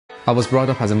I was brought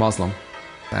up as a Muslim,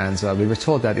 and we were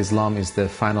told that Islam is the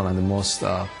final and the most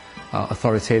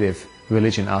authoritative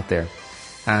religion out there.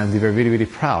 And we were really, really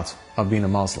proud of being a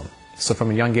Muslim. So from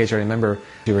a young age, I remember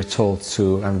we were told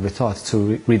to, and we were taught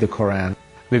to read the Quran.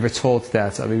 We were told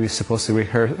that we were supposed to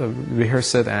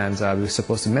rehearse it, and we were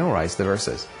supposed to memorize the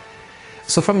verses.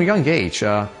 So from a young age,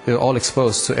 we were all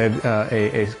exposed to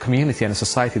a community and a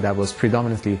society that was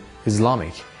predominantly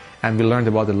Islamic. And we learned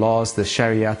about the laws, the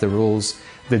Sharia, the rules,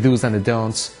 the do's and the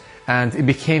don'ts. And it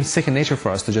became second nature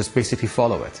for us to just basically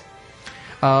follow it.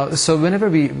 So whenever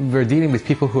we were dealing with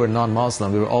people who are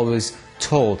non-Muslim, we were always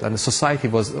told, and the society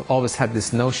always had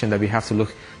this notion that we have to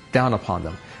look down upon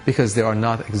them because they are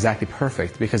not exactly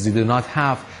perfect, because they do not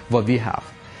have what we have.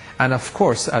 And of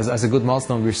course, as a good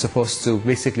Muslim, we're supposed to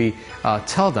basically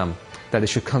tell them that they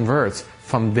should convert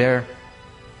from their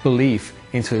belief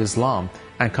into Islam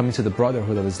and come into the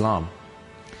brotherhood of Islam.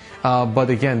 But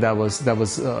again, that was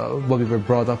what we were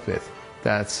brought up with,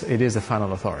 that it is the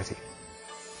final authority.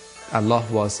 Allah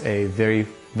was a very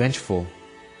vengeful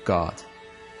God,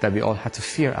 that we all had to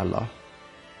fear Allah.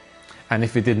 And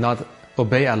if we did not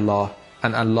obey Allah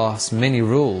and Allah's many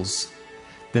rules,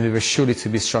 then we were surely to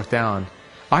be struck down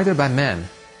either by men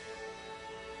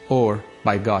or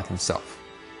by God Himself.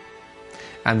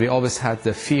 And we always had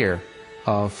the fear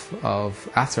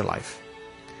of afterlife,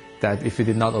 that if we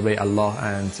did not obey Allah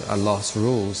and Allah's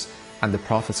rules and the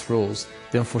Prophet's rules,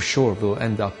 then for sure we'll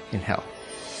end up in hell.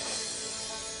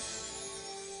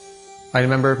 I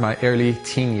remember my early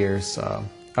teen years,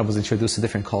 I was introduced to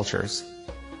different cultures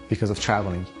because of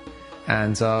traveling.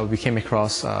 And we came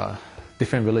across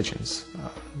different religions,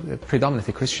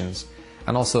 predominantly Christians,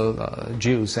 and also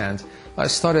Jews. And I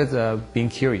started being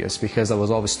curious because I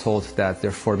was always told that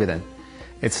they're forbidden.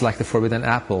 It's like the forbidden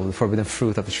apple, the forbidden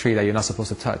fruit of the tree that you're not supposed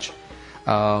to touch.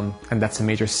 And that's a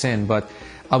major sin. But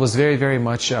I was very, very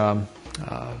much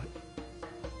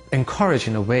encouraged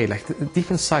in a way, like deep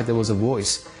inside there was a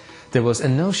voice. There was a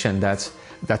notion that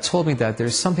told me that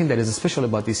there's something that is special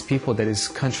about these people that is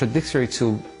contradictory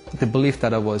to the belief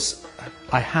that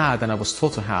I had and I was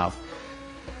taught to have.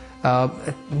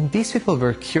 These people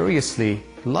were curiously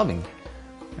loving,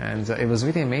 and it was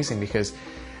really amazing because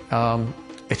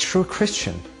a true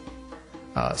Christian,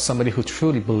 somebody who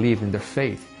truly believed in their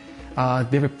faith,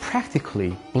 they were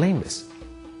practically blameless,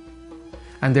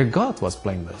 and their God was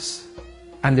blameless,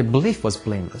 and their belief was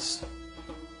blameless.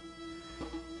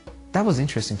 That was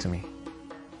interesting to me.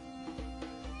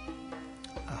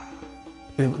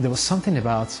 There was something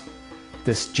about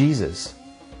this Jesus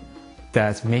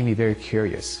that made me very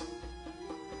curious.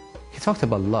 He talked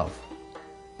about love.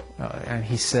 And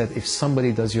he said, if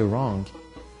somebody does you wrong,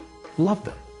 love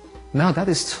them. Now that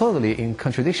is totally in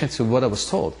contradiction to what I was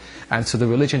told and to the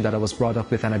religion that I was brought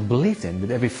up with and I believed in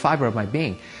with every fiber of my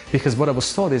being. Because what I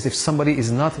was told is if somebody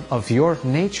is not of your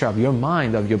nature, of your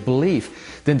mind, of your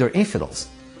belief, then they're infidels.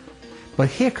 But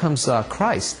here comes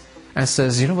Christ and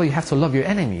says, you know what, you have to love your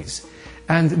enemies.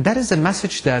 And that is a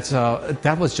message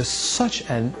that was just such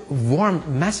a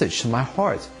warm message to my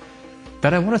heart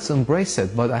that I wanted to embrace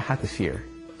it, but I had the fear.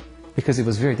 Because it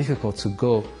was very difficult to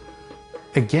go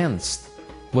against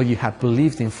what you have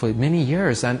believed in for many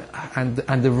years and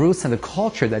the roots and the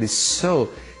culture that is so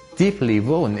deeply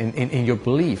woven in your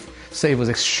belief. So it was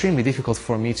extremely difficult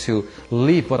for me to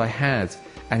leave what I had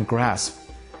and grasp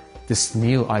this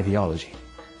new ideology.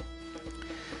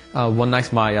 One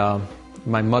night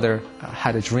my mother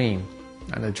had a dream,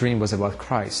 and the dream was about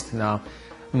Christ. Now,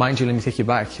 mind you, let me take you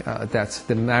back, that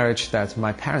the marriage that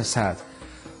my parents had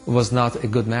was not a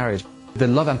good marriage. The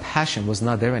love and passion was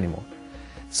not there anymore.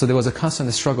 So there was a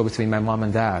constant struggle between my mom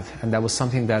and dad, and that was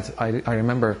something that I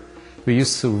remember we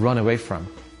used to run away from.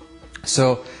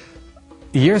 So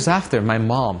years after, my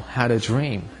mom had a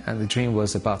dream, and the dream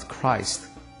was about Christ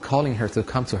calling her to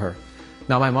come to her.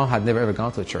 Now, my mom had never ever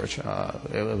gone to a church.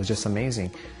 It was just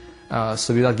amazing.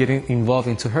 So without getting involved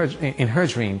in her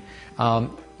dream,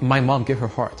 my mom gave her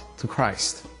heart to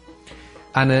Christ.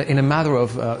 And in a matter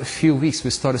of a few weeks, we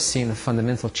started seeing a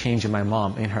fundamental change in my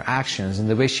mom, in her actions, in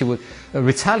the way she would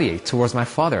retaliate towards my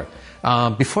father.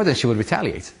 Before then, she would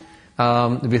retaliate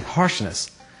with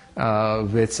harshness,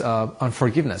 with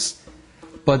unforgiveness.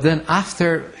 But then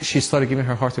after she started giving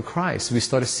her heart to Christ, we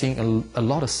started seeing a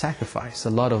lot of sacrifice, a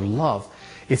lot of love.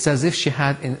 It's as if she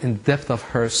had in depth of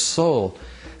her soul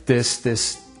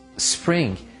this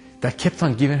spring that kept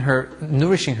on giving her,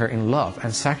 nourishing her in love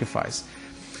and sacrifice.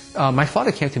 My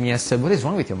father came to me and said, what is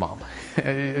wrong with your mom?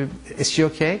 Is she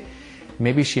okay?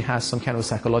 Maybe she has some kind of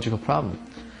psychological problem.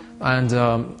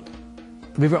 And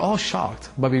we were all shocked,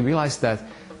 but we realized that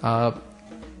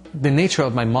the nature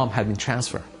of my mom had been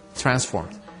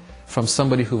transformed from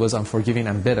somebody who was unforgiving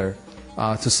and bitter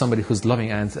to somebody who's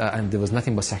loving, and there was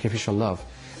nothing but sacrificial love.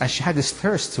 And she had this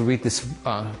thirst to read this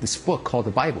book called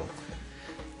the Bible.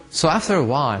 So after a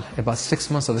while, about 6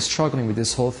 months of struggling with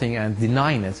this whole thing and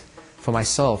denying it for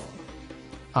myself,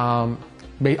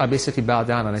 I basically bowed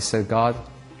down and I said, God,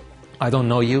 I don't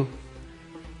know you.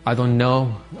 I don't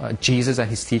know Jesus and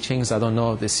his teachings. I don't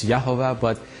know this Yahovah,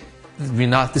 but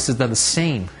this is not the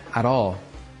same at all.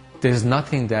 There's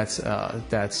nothing that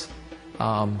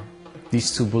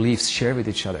these two beliefs share with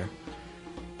each other.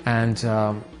 And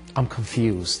I'm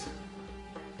confused.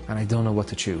 And I don't know what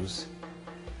to choose.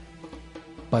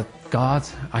 But God,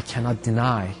 I cannot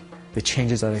deny the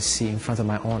changes that I see in front of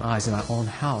my own eyes in my own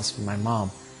house with my mom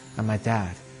and my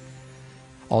dad.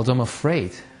 Although I'm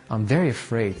afraid, I'm very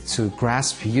afraid to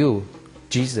grasp you,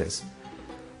 Jesus.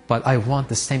 But I want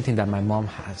the same thing that my mom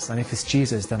has. And if it's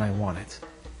Jesus, then I want it.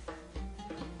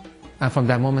 And from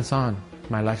that moment on,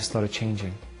 my life started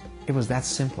changing. It was that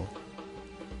simple.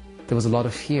 There was a lot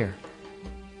of fear.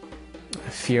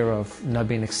 Fear of not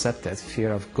being accepted,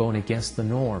 fear of going against the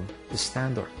norm, the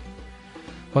standard.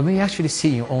 But when you actually see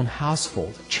your own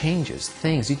household changes,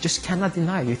 things, you just cannot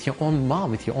deny it with your own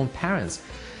mom, with your own parents.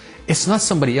 It's not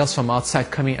somebody else from outside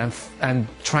coming and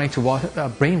trying to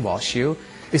brainwash you.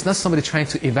 It's not somebody trying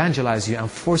to evangelize you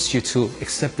and force you to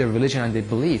accept their religion and their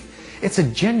belief. It's a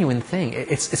genuine thing.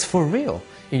 It's for real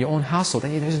in your own household,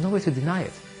 and there's no way to deny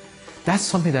it. That's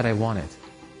something that I wanted.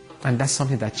 And that's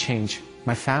something that changed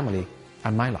my family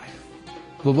and my life.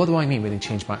 Well, what do I mean when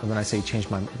I say change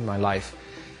my life?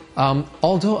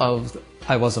 Although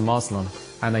I was a Muslim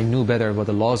and I knew better what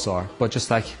the laws are, but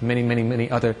just like many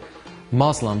other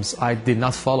Muslims, I did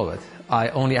not follow it. I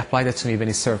only applied it to me when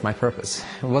it served my purpose.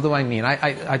 What do I mean?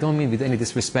 I don't mean with any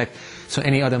disrespect to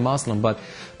any other Muslim, but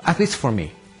at least for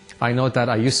me, I know that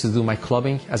I used to do my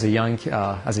clubbing as a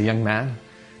young man.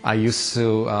 I used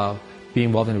to be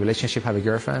involved in a relationship, have a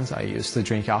girlfriend. I used to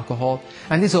drink alcohol.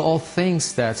 And these are all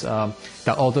things that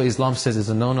although Islam says is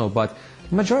a no-no, but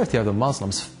the majority of the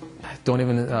Muslims don't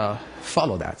even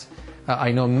follow that.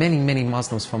 I know many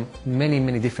Muslims from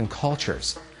many different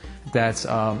cultures that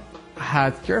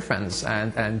had girlfriends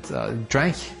and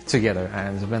drank together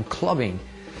and went clubbing.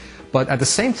 But at the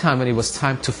same time, when it was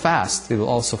time to fast, they will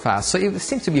also fast. So it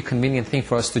seemed to be a convenient thing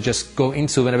for us to just go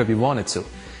into whenever we wanted to.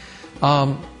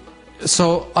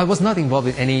 So I was not involved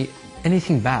in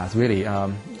anything bad, really.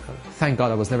 Thank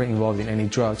God I was never involved in any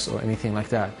drugs or anything like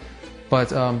that.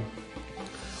 But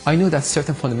I knew that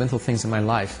certain fundamental things in my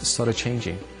life started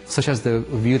changing, such as the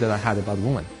view that I had about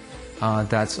women,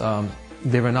 that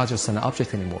they were not just an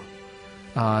object anymore,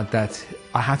 that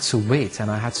I had to wait and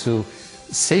I had to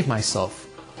save myself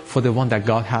for the one that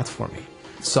God had for me.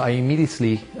 So I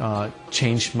immediately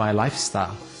changed my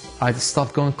lifestyle. I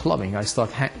stopped going clubbing. I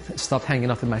stopped hanging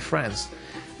out with my friends.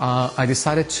 I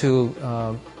decided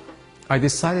to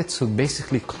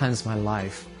basically cleanse my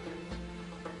life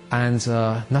and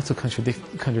not to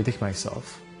contradict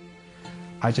myself.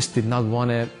 I just did not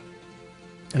want to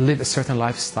live a certain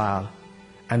lifestyle,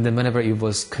 and then whenever it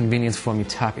was convenient for me,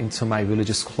 tap into my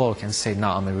religious cloak and say,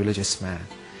 "No, I'm a religious man."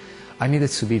 I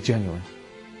needed to be genuine.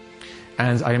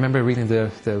 And I remember reading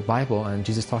the Bible, and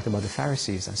Jesus talked about the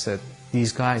Pharisees and said,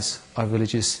 these guys are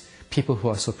religious people who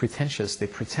are so pretentious. They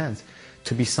pretend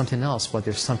to be something else, but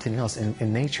there's something else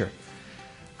in nature.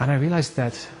 And I realized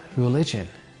that religion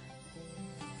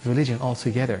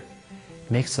altogether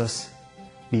makes us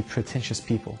be pretentious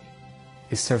people.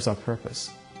 It serves our purpose.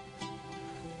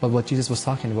 But what Jesus was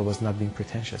talking about was not being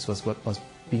pretentious, was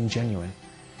being genuine.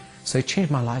 So it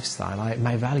changed my lifestyle.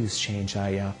 My values changed.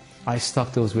 I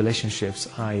stopped those relationships.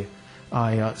 I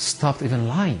stopped even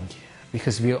lying,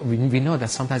 because we know that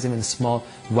sometimes even small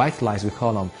white lies, we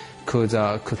call them, could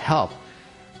help.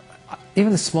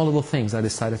 Even the small little things I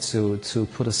decided to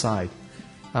put aside.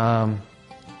 And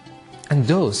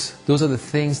those are the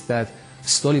things that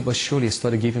slowly but surely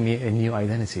started giving me a new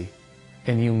identity,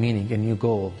 a new meaning, a new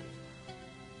goal.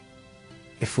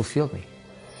 It fulfilled me.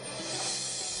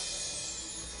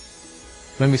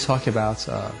 When we talk about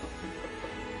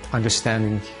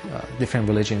understanding different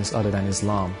religions other than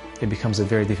Islam, it becomes a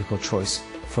very difficult choice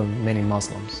for many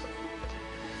Muslims.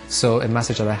 So a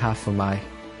message that I have for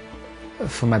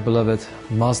my beloved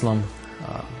Muslim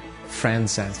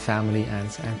friends and family and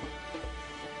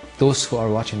those who are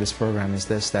watching this program is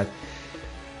this, that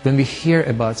when we hear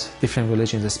about different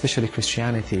religions, especially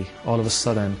Christianity, all of a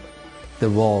sudden the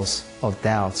walls of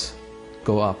doubt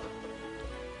go up.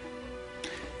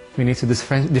 We need to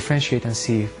differentiate and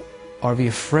see, are we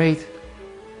afraid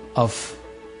of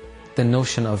the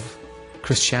notion of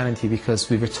Christianity because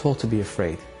we were told to be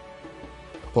afraid?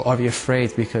 Or are we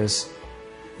afraid because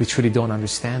we truly don't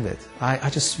understand it. I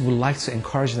just would like to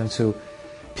encourage them to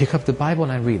pick up the Bible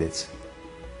and read it.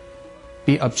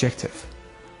 Be objective.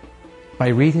 By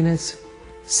reading it,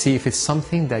 see if it's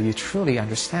something that you truly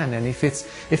understand, and if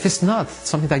it's not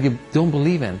something that you don't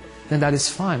believe in, then that is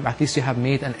fine. At least you have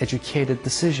made an educated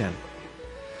decision.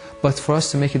 But for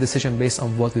us to make a decision based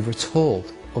on what we were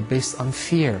told, or based on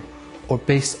fear, or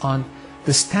based on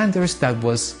the standards that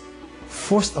was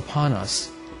forced upon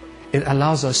us, it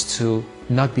allows us to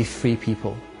not be free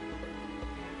people.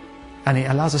 And it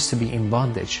allows us to be in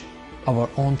bondage of our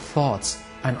own thoughts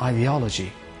and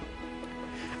ideology.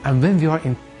 And when we are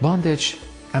in bondage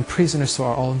and prisoners to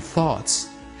our own thoughts,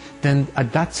 then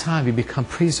at that time we become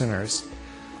prisoners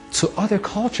to other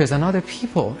cultures and other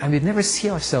people, and we never see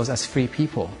ourselves as free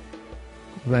people.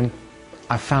 When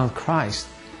I found Christ,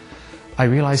 I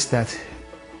realized that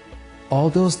all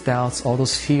those doubts, all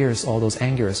those fears, all those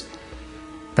angers,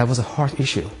 that was a heart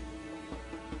issue.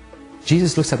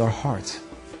 Jesus looks at our heart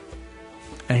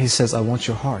and He says, I want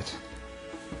your heart.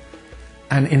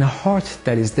 And in a heart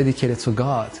that is dedicated to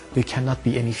God, there cannot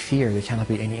be any fear, there cannot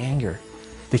be any anger,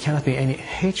 there cannot be any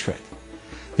hatred.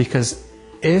 Because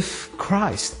if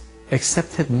Christ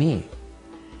accepted me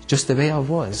just the way I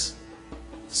was,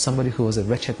 somebody who was a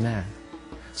wretched man,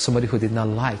 somebody who did not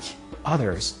like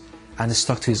others and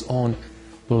stuck to his own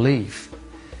belief,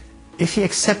 if He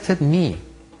accepted me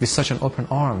with such an open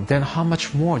arm, then how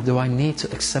much more do I need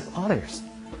to accept others?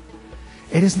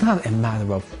 It is not a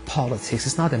matter of politics,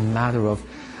 it's not a matter of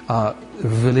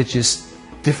religious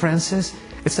differences,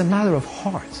 it's a matter of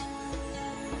heart.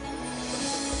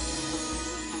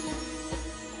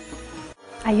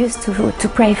 I used to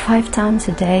pray 5 times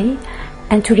a day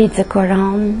and to read the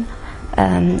Quran.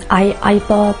 I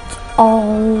bought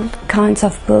all kinds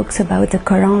of books about the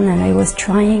Quran, and I was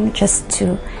trying just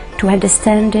to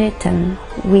understand it, and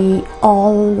we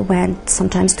all went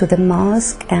sometimes to the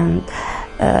mosque, and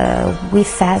we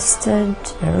fasted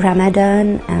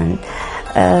Ramadan, and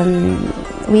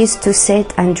we used to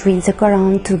sit and read the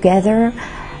Quran together.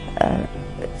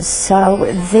 So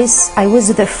I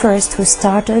was the first who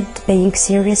started being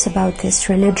serious about this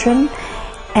religion,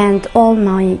 and all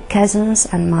my cousins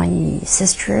and my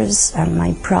sisters and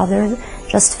my brother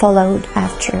just followed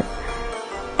after.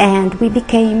 And we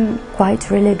became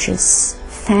quite religious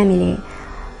family.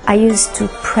 I used to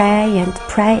pray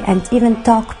and even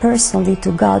talk personally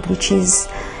to God, which is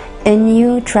a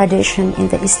new tradition in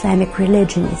the Islamic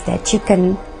religion, is that you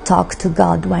can talk to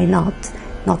God, why not?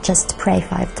 Not just pray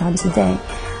 5 times a day.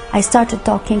 I started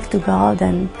talking to God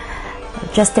and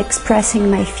just expressing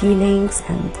my feelings,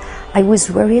 and I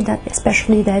was worried,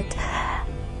 especially that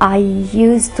I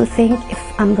used to think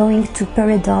if I'm going to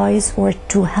paradise or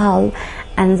to hell,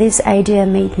 and this idea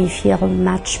made me feel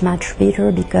much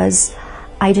bitter, because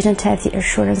I didn't have the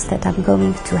assurance that I'm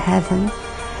going to heaven,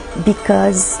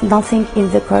 because nothing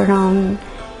in the Quran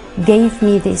gave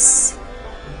me this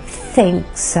thing.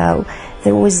 So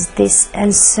there was this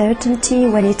uncertainty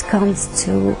when it comes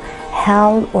to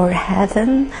hell or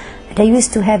heaven. And I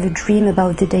used to have a dream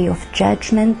about the day of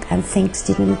judgment, and things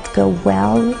didn't go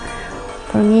well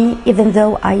for me, even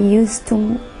though I used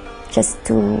to just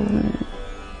to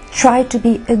try to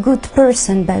be a good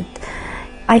person, but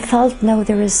I felt, no,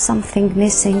 there is something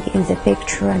missing in the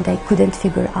picture, and I couldn't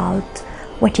figure out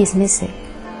what is missing.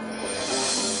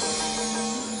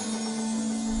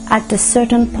 At a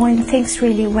certain point, things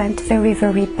really went very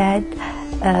bad.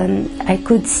 I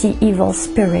could see evil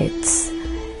spirits,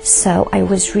 so I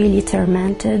was really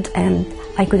tormented, and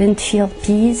I couldn't feel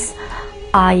peace.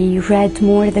 I read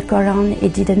more the Quran,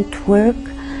 it didn't work,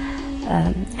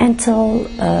 until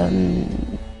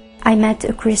I met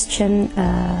a Christian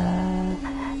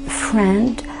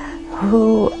friend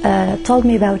who told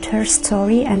me about her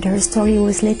story, and her story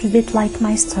was a little bit like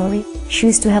my story. She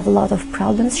used to have a lot of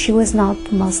problems. She was not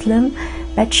Muslim,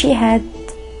 but she had,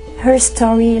 her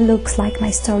story looks like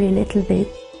my story a little bit.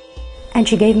 And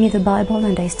she gave me the Bible,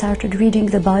 and I started reading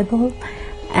the Bible,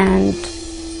 and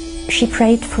she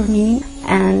prayed for me.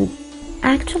 And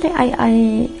actually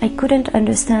I couldn't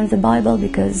understand the Bible,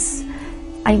 because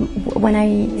when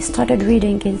I started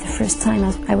reading it the first time,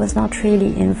 I was not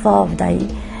really involved.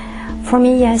 For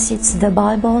me, yes, it's the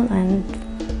Bible, and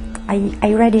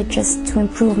I read it just to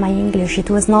improve my English. It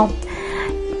was not,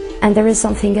 and there is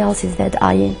something else, is that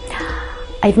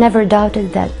I've never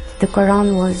doubted that the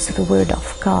Quran was the word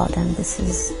of God, and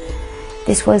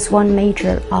this was one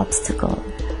major obstacle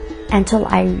until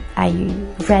I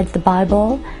read the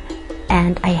Bible,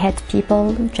 and I had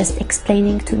people just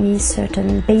explaining to me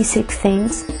certain basic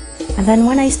things. And then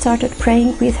when I started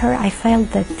praying with her, I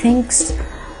felt that things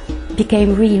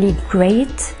became really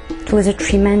great. It it was a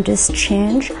tremendous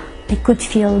change. I could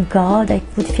feel God, I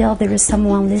could feel there is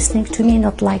someone listening to me,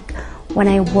 not like when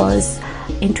I was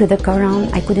into the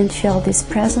Quran, I couldn't feel this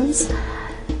presence.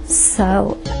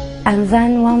 So, and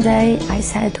then one day I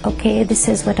said, okay, this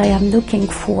is what I am looking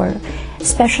for,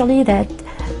 especially that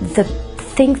the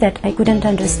thing that I couldn't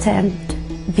understand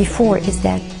before is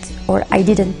that, or I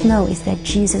didn't know, is that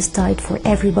Jesus died for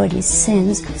everybody's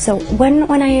sins. So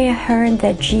when I heard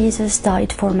that Jesus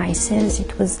died for my sins,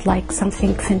 it was like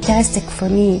something fantastic for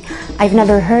me. I've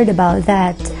never heard about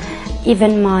that.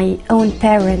 Even my own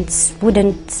parents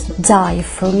wouldn't die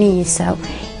for me, so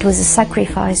it was a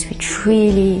sacrifice which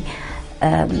really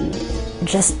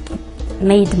just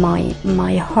made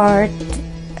my heart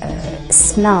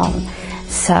smell.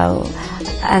 So,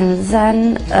 and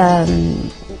then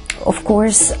of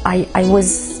course I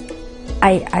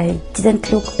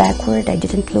didn't look backward, I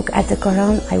didn't look at the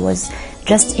Quran, I was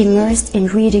just immersed in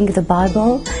reading the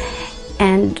Bible,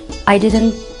 and I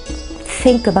didn't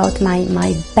think about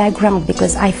my background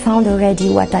because I found already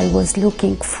what I was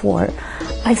looking for.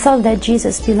 I thought that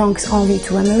Jesus belongs only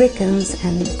to Americans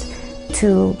and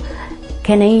to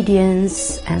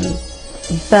Canadians, and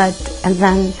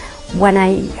then when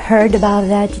I heard about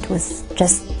that, it was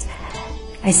just,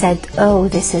 I said, oh,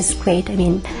 this is great. I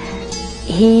mean,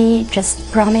 he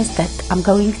just promised that I'm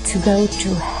going to go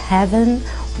to heaven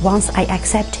once I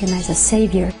accept him as a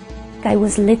savior. I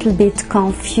was a little bit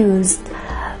confused,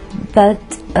 but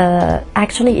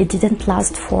actually it didn't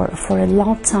last for a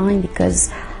long time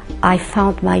because I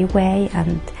found my way,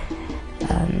 and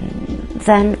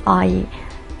then I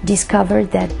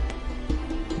discovered that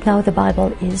no, the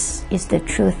Bible is the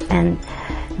truth, and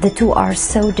the two are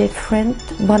so different.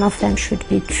 One of them should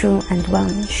be true and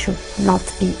one should not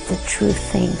be the true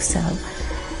thing. So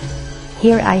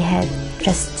here I had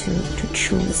just to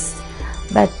choose.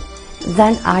 But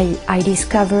then I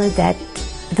discovered that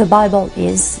the Bible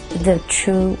is the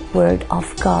true word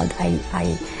of God.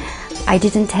 I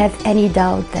didn't have any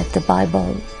doubt that the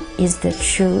Bible is the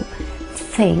true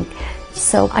thing.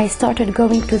 So I started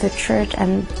going to the church,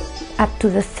 and up to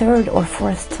the third or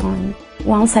fourth time.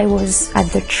 Once I was at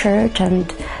the church and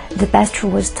the pastor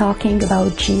was talking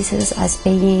about Jesus as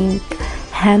being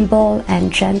humble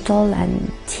and gentle,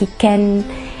 and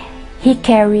he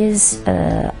carries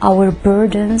our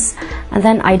burdens. And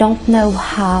then I don't know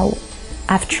how,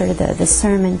 after the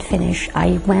sermon finished,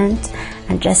 I went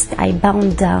and I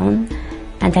bowed down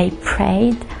and I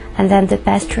prayed, and then the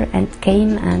pastor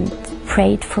came and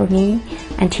prayed for me,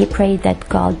 and he prayed that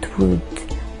God would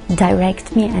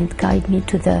direct me and guide me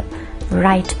to the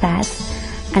right path.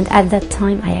 And at that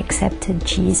time I accepted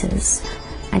Jesus,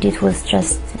 and it was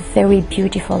just a very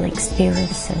beautiful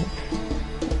experience. And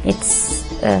it's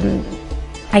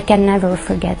I can never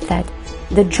forget that.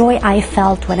 The joy I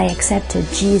felt when I accepted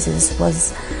Jesus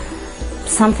was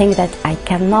something that I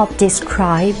cannot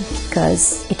describe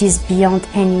because it is beyond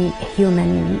any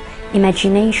human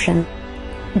imagination.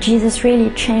 Jesus really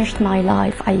changed my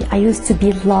life. I used to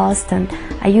be lost, and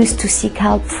I used to seek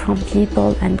help from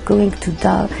people and going to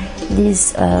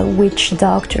these witch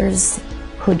doctors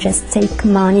who just take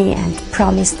money and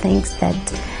promise things that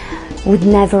would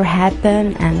never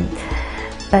happen.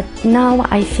 But now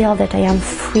I feel that I am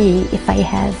free. If I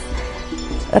have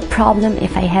a problem,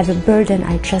 if I have a burden,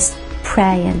 I just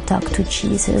pray and talk to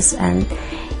Jesus, and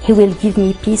He will give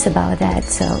me peace about that.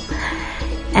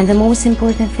 And the most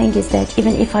important thing is that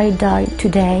even if I die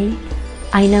today,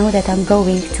 I know that I'm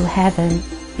going to heaven,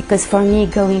 because for me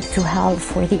going to hell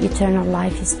for the eternal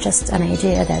life is just an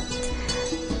idea that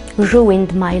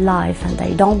ruined my life, and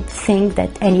I don't think that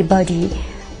anybody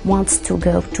wants to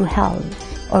go to hell.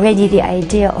 Already the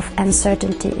idea of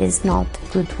uncertainty is not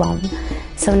a good one.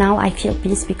 So now I feel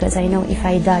peace because I know if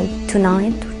I die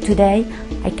today,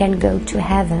 I can go to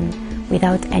heaven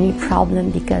without any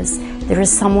problem, because there is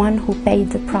someone who paid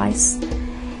the price,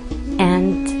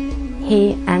 and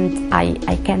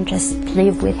I can just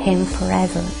live with him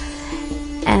forever.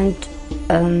 And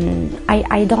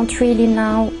I don't really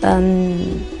now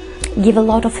give a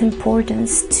lot of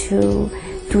importance to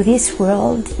this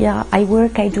world. Yeah, I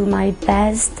work, I do my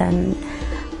best, and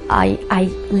I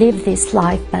live this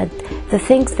life, but the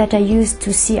things that I used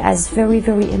to see as very,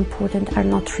 very important are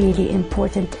not really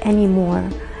important anymore.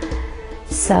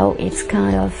 So it's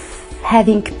kind of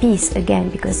having peace again,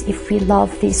 because if we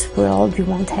love this world, we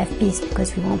won't have peace,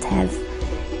 because we won't have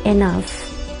enough.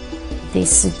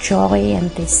 This joy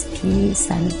and this peace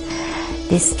and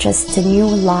this just a new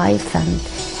life, and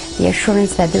the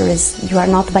assurance that you are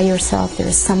not by yourself, there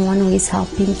is someone who is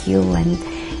helping you, and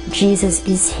Jesus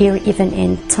is here even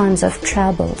in times of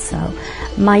trouble. So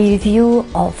my view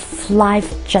of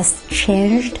life just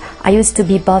changed. I used to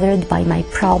be bothered by my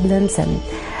problems,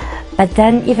 but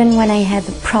then even when I have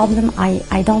a problem,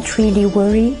 I don't really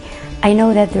worry. I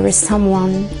know that there is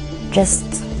someone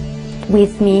just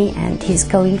with me and he's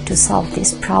going to solve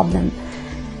this problem.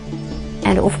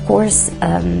 And of course,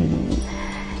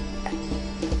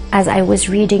 as I was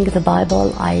reading the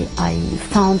Bible, I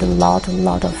found a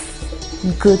lot of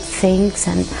good things,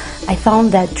 and I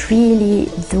found that really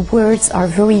the words are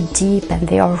very deep and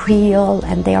they are real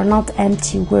and they are not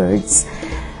empty words.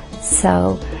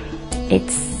 So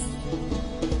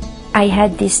I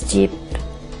had this deep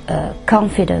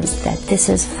confidence that this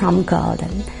is from God,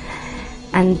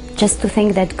 and just to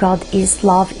think that God is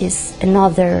love is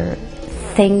another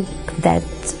thing that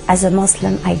as a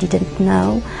Muslim I didn't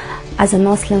know. As a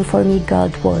Muslim, for me,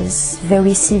 God was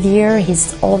very severe.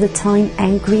 He's all the time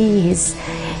angry.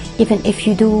 Even if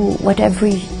you do whatever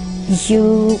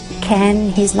you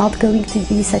can, He's not going to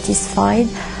be satisfied.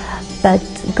 But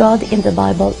God in the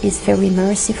Bible is very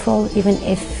merciful. Even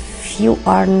if you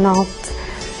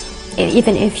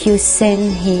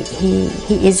sin,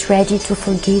 He is ready to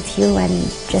forgive you and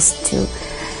just to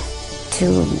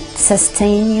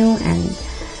sustain you. And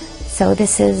so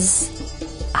this is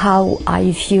how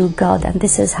I view God, and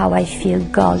this is how I feel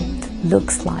God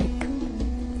looks like.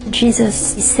 Jesus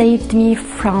saved me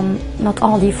from not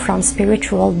only from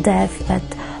spiritual death, but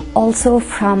also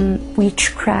from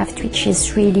witchcraft, which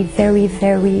is really very,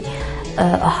 very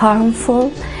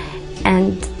harmful.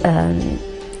 And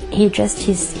He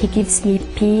gives me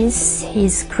peace.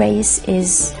 His grace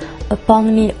is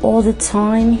upon me all the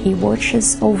time. He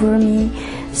watches over me.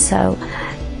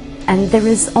 And there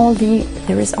is only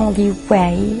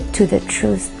way to the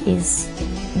truth is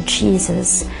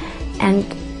Jesus. And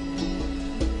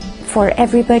for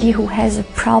everybody who has a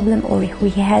problem or who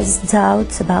has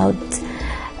doubts about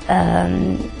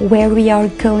where we are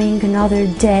going another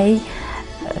day,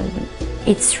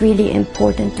 it's really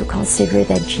important to consider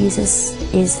that Jesus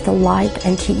is the light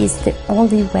and He is the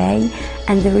only way,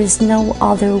 and there is no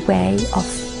other way of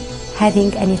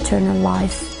having an eternal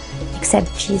life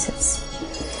except Jesus.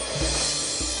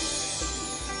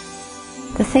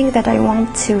 The thing that I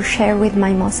want to share with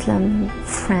my Muslim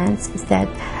friends is that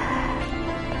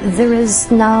there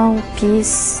is no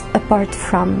peace apart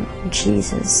from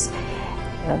Jesus.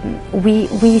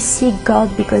 We seek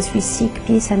God because we seek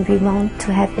peace and we want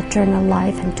to have eternal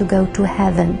life and to go to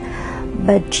heaven.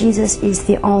 But Jesus is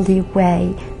the only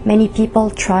way. Many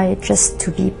people try just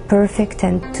to be perfect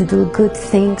and to do good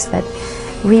things, but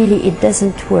really it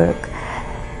doesn't work.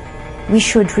 We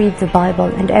should read the Bible,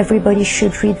 and everybody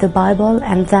should read the Bible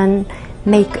and then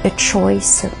make a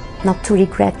choice not to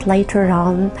regret later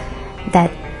on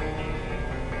that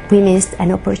we missed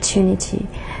an opportunity.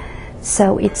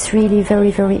 So it's really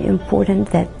very, very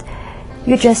important that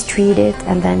you just read it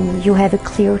and then you have a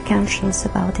clear conscience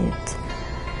about it.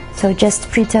 So just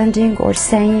pretending or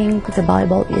saying the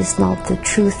Bible is not the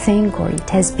true thing or it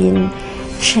has been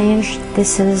changed,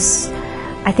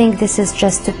 I think this is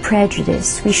just a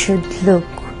prejudice. We should look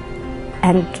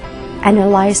and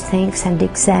analyze things and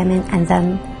examine and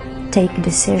then take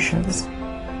decisions.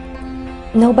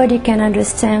 Nobody can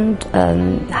understand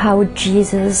how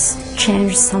Jesus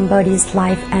changed somebody's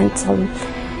life until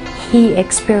he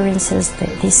experiences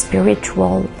this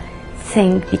spiritual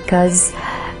thing, because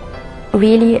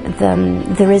really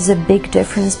there is a big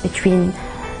difference between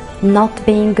not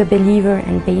being a believer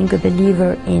and being a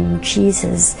believer in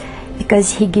Jesus,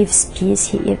 because He gives peace,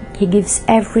 He gives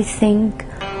everything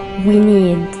we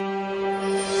need.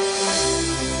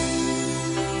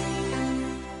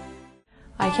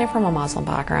 I came from a Muslim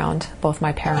background. Both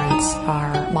my parents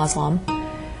are Muslim.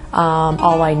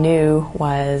 All I knew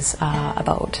was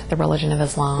about the religion of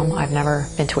Islam. I've never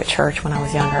been to a church when I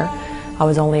was younger. I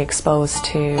was only exposed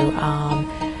to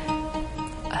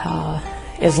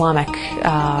Islamic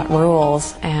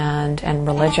rules and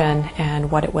religion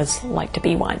and what it was like to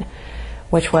be one,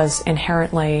 which was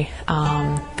inherently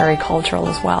very cultural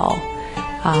as well.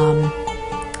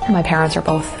 My parents are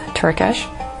both Turkish,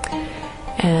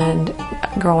 and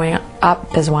growing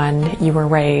up is when you were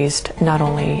raised not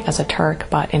only as a Turk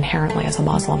but inherently as a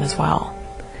Muslim as well.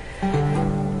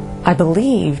 I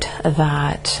believed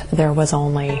that there was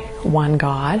only one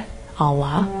God,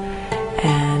 Allah,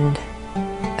 and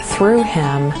through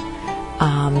Him,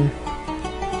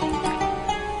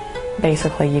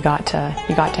 basically you got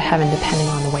to heaven depending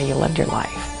on the way you lived your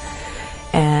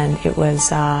life. And it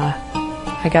was,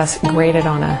 I guess, graded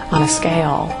on a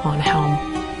scale on how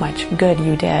much good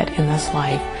you did in this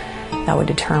life that would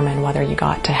determine whether you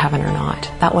got to heaven or not.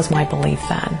 That was my belief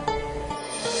then.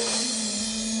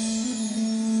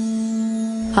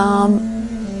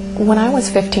 When I was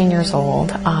 15 years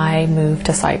old, I moved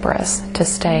to Cyprus to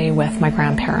stay with my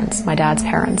grandparents, my dad's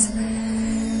parents.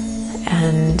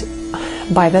 And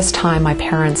by this time, my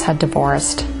parents had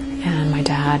divorced, and my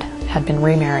dad had been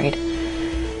remarried.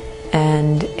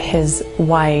 And his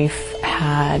wife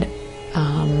had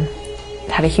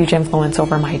a huge influence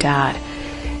over my dad.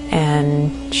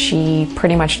 And she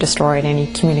pretty much destroyed any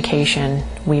communication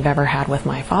we've ever had with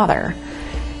my father.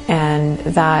 And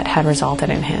that had resulted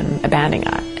in him abandoning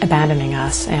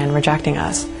us and rejecting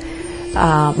us.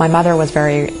 My mother was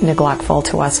very neglectful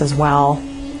to us as well.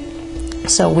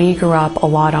 So we grew up a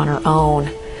lot on our own,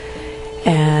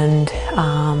 and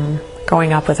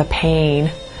growing up with a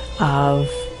pain of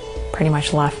pretty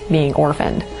much being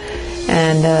orphaned.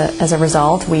 And as a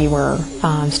result, we were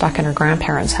stuck in our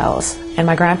grandparents' house. And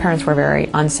my grandparents were very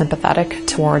unsympathetic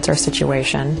towards our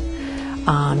situation.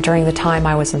 During the time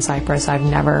I was in Cyprus, I've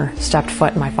never stepped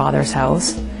foot in my father's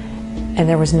house. And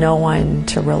there was no one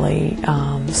to really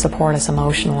support us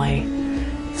emotionally.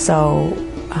 So,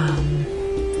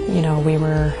 we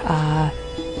were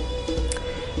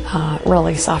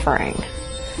really suffering.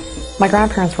 My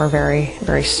grandparents were very,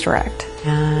 very strict.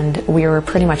 And we were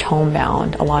pretty much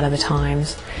homebound a lot of the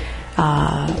times.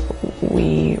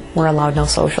 We were allowed no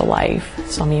social life,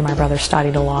 so me and my brother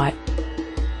studied a lot.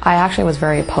 I actually was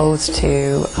very opposed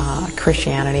to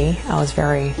Christianity. I was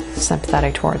very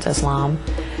sympathetic towards Islam,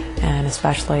 and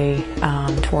especially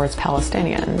towards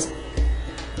Palestinians,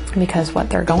 because what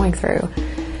they're going through.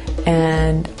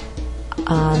 And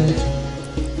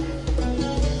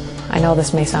I know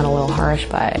this may sound a little harsh,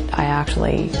 but I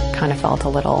actually kind of felt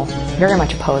very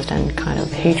much opposed and kind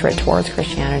of hatred towards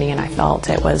Christianity, and I felt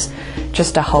it was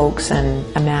just a hoax and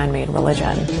a man-made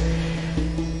religion.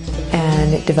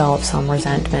 And it developed some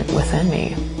resentment within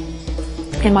me.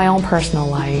 In my own personal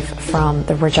life, from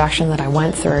the rejection that I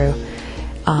went through,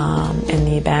 and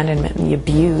the abandonment and the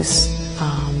abuse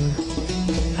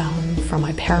from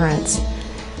my parents,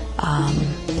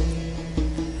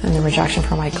 and the rejection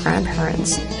from my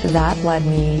grandparents, that led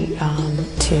me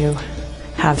to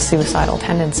have suicidal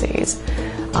tendencies.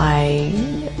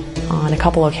 On a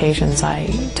couple occasions, I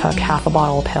took half a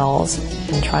bottle of pills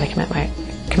and tried to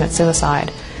commit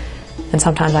suicide. And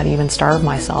sometimes I'd even starve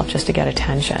myself just to get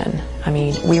attention. I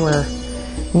mean,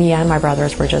 me and my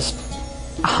brothers were just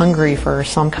hungry for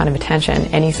some kind of attention,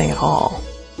 anything at all.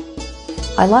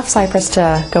 I left Cyprus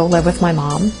to go live with my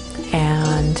mom,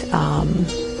 and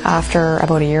after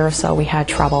about a year or so, we had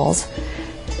troubles,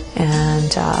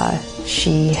 and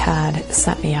she had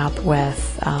set me up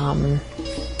with,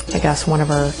 I guess, one of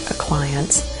her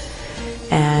clients,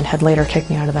 and had later kicked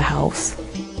me out of the house.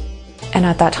 And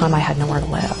at that time, I had nowhere to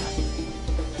live.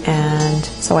 And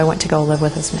so I went to go live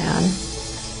with this man.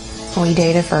 We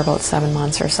dated for about 7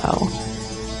 months or so.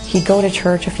 He'd go to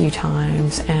church a few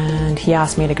times, and he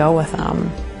asked me to go with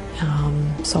him.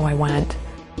 So I went.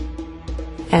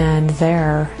 And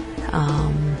there,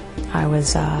 I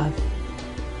was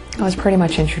pretty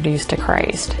much introduced to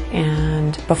Christ.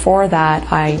 And before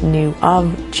that, I knew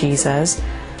of Jesus.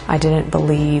 I didn't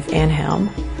believe in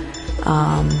him.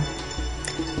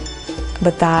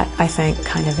 But that, I think,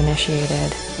 kind of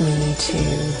initiated me to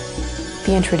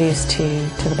be introduced to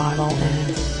the Bible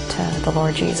and to the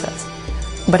Lord Jesus.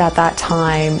 But at that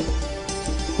time,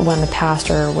 when the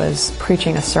pastor was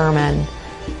preaching a sermon,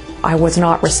 I was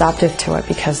not receptive to it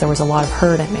because there was a lot of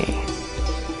hurt in me.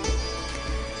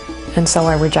 And so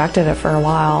I rejected it for a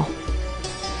while.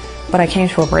 But I came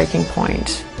to a breaking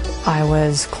point. I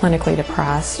was clinically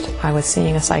depressed. I was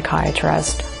seeing a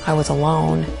psychiatrist. I was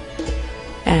alone.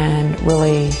 And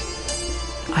really,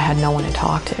 I had no one to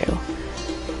talk to.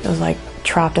 It was like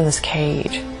trapped in this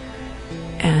cage.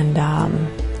 And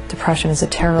depression is a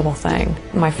terrible thing.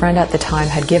 My friend at the time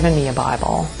had given me a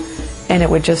Bible, and it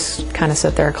would just kind of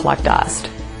sit there and collect dust.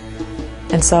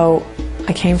 And so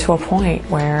I came to a point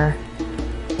where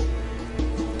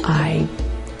I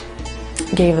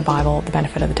gave the Bible the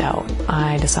benefit of the doubt.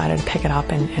 I decided to pick it up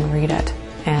and read it.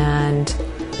 And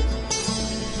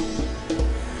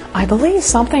I believe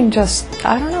something just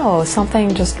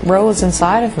rose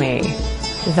inside of me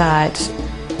that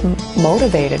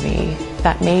motivated me,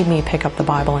 that made me pick up the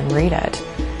Bible and read it.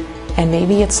 And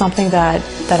maybe it's something that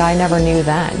I never knew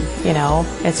then,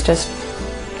 It's just,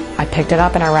 I picked it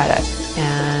up and I read it.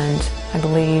 And I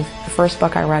believe the first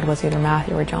book I read was either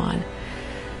Matthew or John.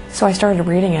 So I started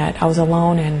reading it. I was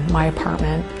alone in my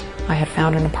apartment. I had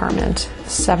found an apartment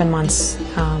 7 months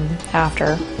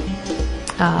after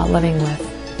living with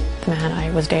the man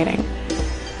I was dating.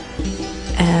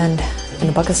 And in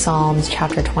the book of Psalms,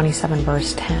 chapter 27,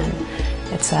 verse 10,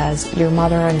 it says, "Your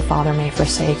mother and father may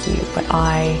forsake you, but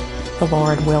I, the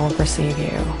Lord, will receive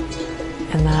you."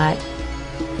 And that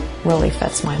really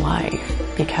fits my life,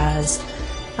 because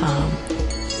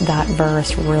that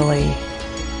verse really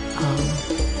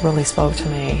spoke to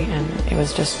me, and it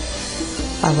was just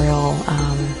a real,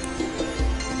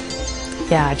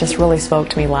 it just really spoke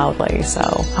to me loudly.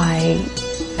 So I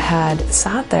had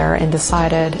sat there and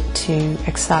decided to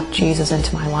accept Jesus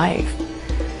into my life.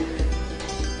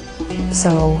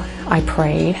 So I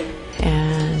prayed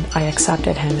and I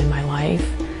accepted him in my life,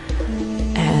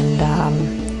 and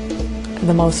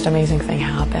the most amazing thing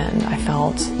happened. I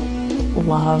felt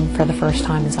love for the first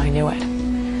time as I knew it,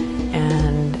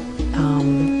 and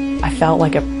I felt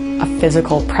like a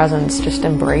physical presence just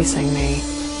embracing me.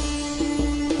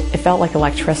 It felt like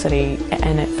electricity,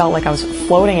 and it felt like I was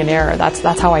floating in air.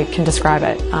 That's how I can describe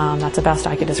it. That's the best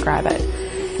I could describe it.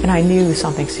 And I knew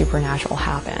something supernatural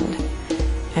happened,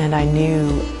 and I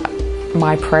knew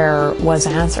my prayer was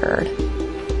answered.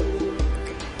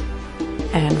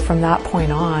 And from that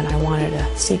point on, I wanted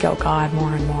to seek out God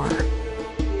more and more.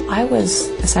 I was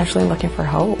essentially looking for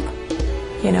hope.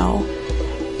 You know,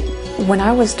 when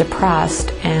I was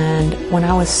depressed and when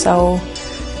I was so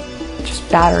just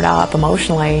battered up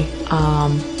emotionally,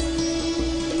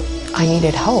 I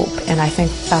needed hope. And I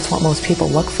think that's what most people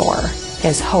look for,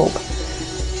 is hope.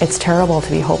 It's terrible to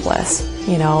be hopeless.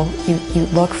 You know, you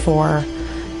look for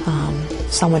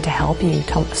someone to help you,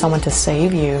 someone to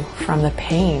save you from the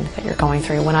pain that you're going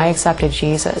through. When I accepted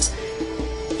Jesus,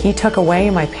 he took away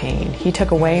my pain. He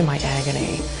took away my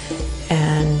agony.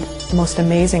 And the most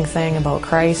amazing thing about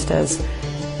Christ is,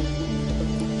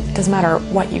 it doesn't matter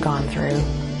what you've gone through.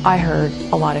 I heard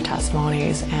a lot of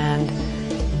testimonies, and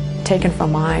taken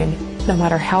from mine, no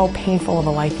matter how painful of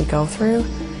a life you go through,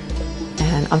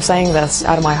 and I'm saying this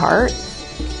out of my heart,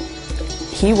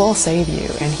 he will save you,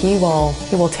 and he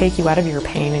will take you out of your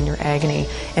pain and your agony.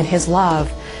 And his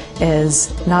love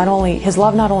not only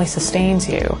sustains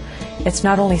you, it's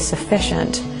not only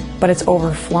sufficient, but it's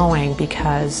overflowing,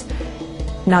 because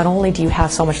not only do you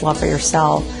have so much love for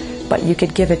yourself, but you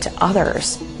could give it to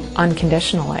others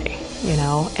unconditionally, you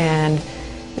know, and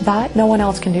that no one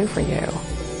else can do for you.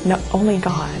 No, only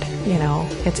God, you know.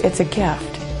 It's a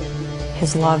gift.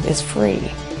 His love is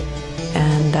free,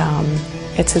 and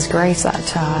it's His grace that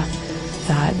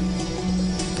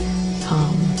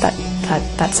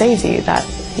saves you, that,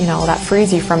 you know, that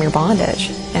frees you from your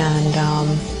bondage, and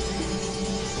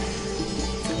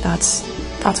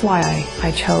that's why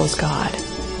I chose God,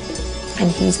 and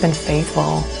He's been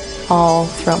faithful all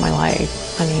throughout my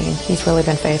life. I mean, He's really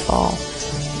been faithful.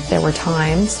 There were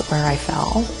times where I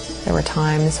fell. There were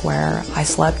times where I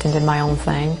slept and did my own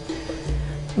thing,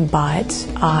 but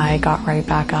I got right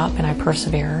back up and I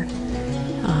persevered,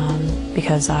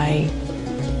 because I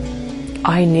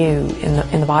knew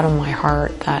in the bottom of my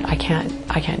heart that I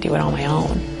can't do it on my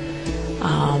own.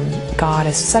 God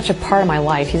is such a part of my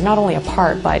life. He's not only a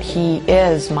part, but He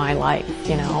is my life,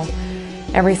 you know.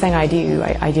 Everything I do,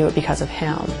 I do it because of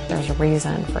Him. There's a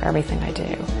reason for everything I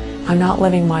do. I'm not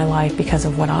living my life because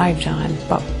of what I've done,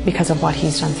 but because of what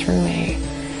He's done through me.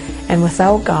 And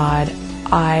without God,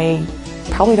 I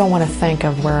probably don't want to think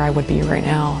of where I would be right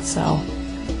now.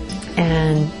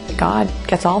 And God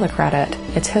gets all the credit.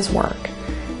 It's His work.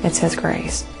 It's His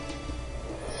grace.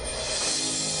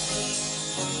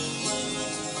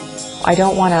 I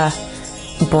don't want to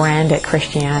brand it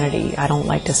Christianity. I don't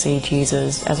like to see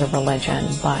Jesus as a religion,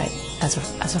 but as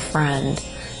a friend,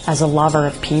 as a lover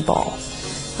of people.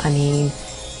 I mean,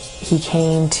 He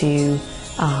came to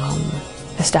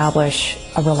establish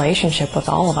a relationship with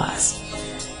all of us,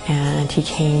 and He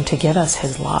came to give us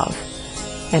His love.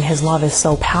 And His love is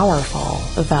so powerful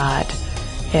that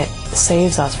it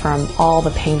saves us from all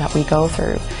the pain that we go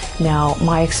through. Now,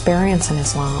 my experience in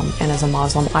Islam and as a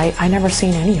Muslim, I never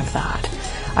seen any of that.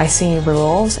 I seen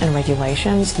rules and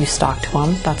regulations. You stuck to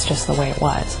them. That's just the way it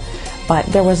was. But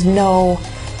there was no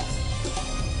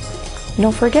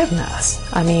forgiveness.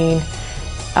 I mean,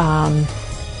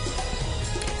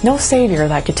 no Savior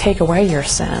that could take away your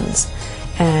sins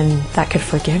and that could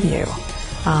forgive you,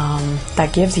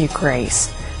 that gives you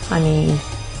grace. I mean,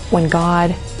 when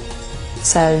God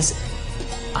says,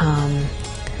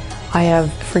 I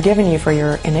have forgiven you for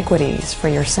your iniquities, for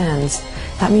your sins,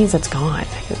 that means it's gone.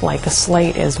 Like the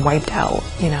slate is wiped out,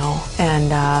 you know.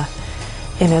 And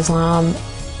in Islam,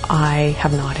 I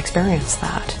have not experienced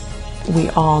that. We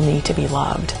all need to be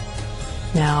loved.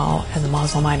 Now, as a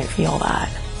Muslim, I didn't feel that.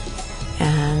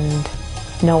 And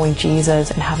knowing Jesus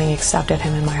and having accepted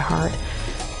Him in my heart,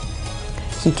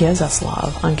 He gives us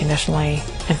love unconditionally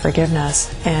and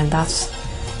forgiveness, and that's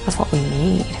what we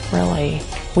need, really.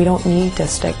 We don't need to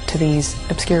stick to these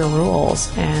obscure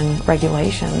rules and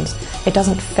regulations. It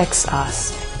doesn't fix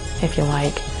us, if you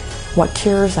like. What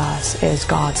cures us is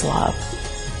God's love.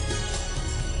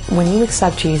 When you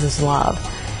accept Jesus' love,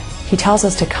 He tells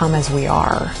us to come as we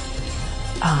are.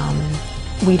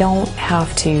 We don't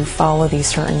have to follow these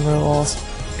certain rules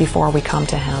before we come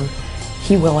to Him.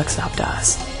 He will accept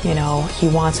us. You know, He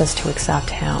wants us to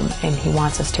accept Him, and He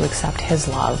wants us to accept His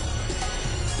love.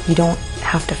 You don't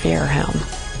have to fear Him,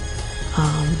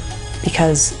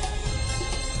 because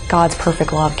God's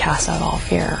perfect love casts out all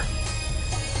fear.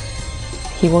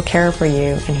 He will care for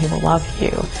you, and He will love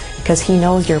you, because He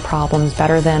knows your problems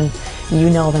better than you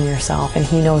know them yourself, and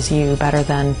He knows you better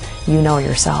than you know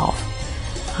yourself.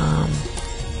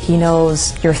 He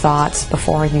knows your thoughts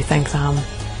before you think them.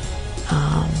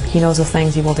 He knows the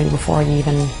things you will do before you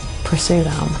even pursue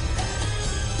them.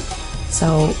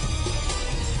 So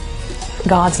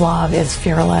God's love is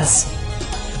fearless,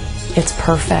 it's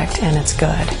perfect, and it's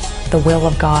good. The will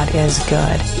of God is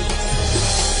good.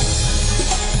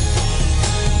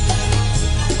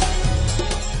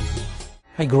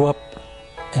 I grew up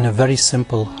in a very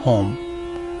simple home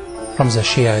from the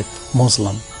Shiite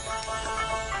Muslim.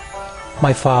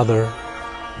 My father,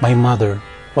 my mother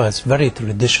was very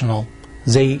traditional.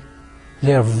 They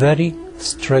are very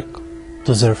strict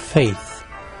to their faith,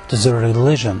 to their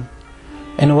religion.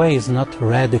 In a way, it's not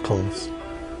radicals,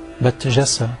 but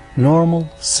just a normal,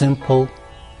 simple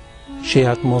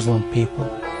Shiite Muslim people.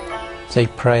 They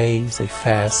pray, they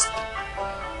fast,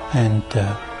 and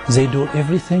they do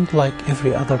everything like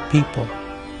every other people.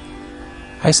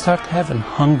 I start having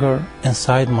hunger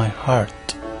inside my heart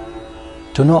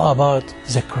to know about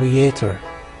the Creator.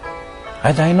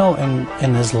 And I know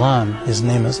in Islam, His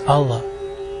name is Allah.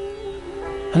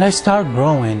 And I start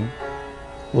growing,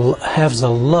 have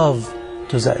the love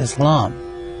to the Islam,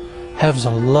 have the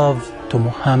love to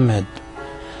Muhammad.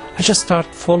 I just start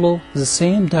follow the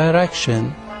same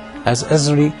direction as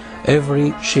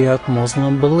every Shiite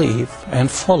Muslim believe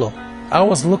and follow. I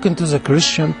was looking to the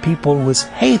Christian people with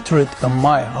hatred in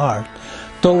my heart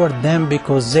toward them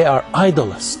because they are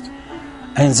idolists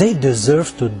and they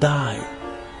deserve to die.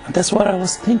 And that's what I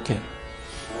was thinking.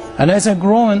 And as a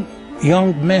growing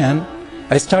young man,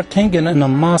 I started hanging in a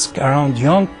mosque around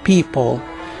young people,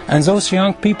 and those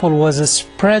young people was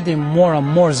spreading more and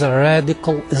more the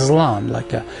radical Islam.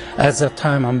 At the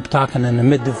time, I'm talking in the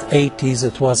mid-80s,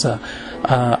 it was a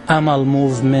Amal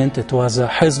movement, it was a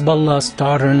Hezbollah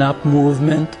starting up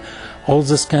movement, all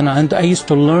this kind of, and I used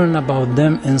to learn about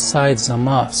them inside the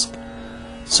mosque.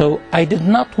 So I did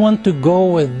not want to go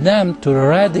with them to the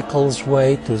radicals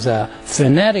way, to the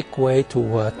fanatic way,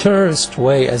 to a terrorist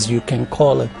way, as you can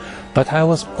call it. But I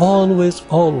was always,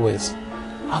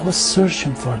 I was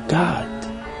searching for God.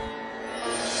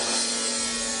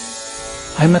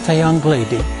 I met a young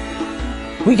lady.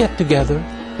 We get together.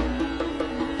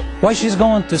 While she's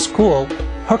going to school,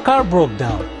 her car broke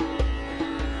down.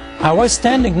 I was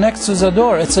standing next to the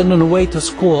door. It's on the way to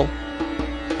school.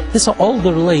 This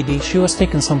older lady, she was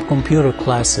taking some computer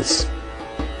classes.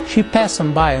 She passed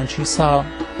them by and she saw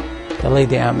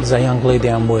the young lady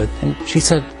I'm with, and she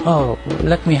said, "Oh,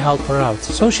 let me help her out."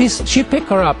 So she picked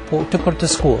her up, took her to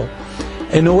school.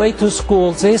 On the way to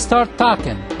school, they start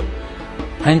talking,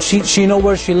 and she know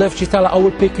where she lives. She tell her, "I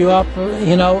will pick you up.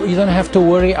 You know, you don't have to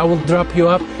worry. I will drop you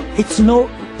up."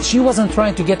 She wasn't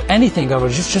trying to get anything of her.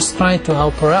 She's just trying to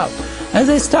help her out. And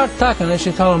they start talking, and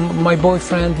she tell him, "My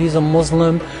boyfriend, he's a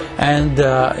Muslim, and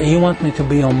he wants me to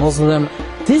be a Muslim."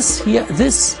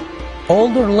 This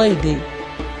older lady,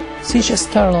 she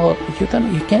just tell her, "You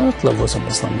cannot live with a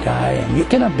Muslim guy, and you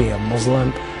cannot be a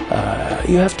Muslim.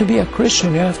 You have to be a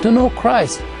Christian. You have to know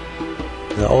Christ."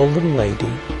 The older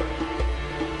lady,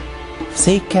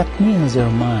 they kept me in their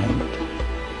mind,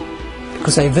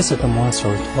 because I visited them once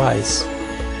or twice.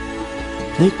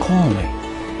 They called me.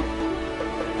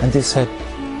 And they said,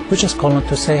 "We're just calling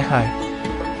to say hi."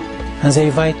 And they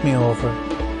invite me over.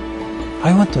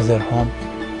 I went to their home.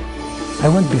 I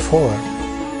went before,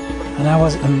 and I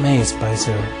was amazed by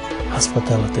their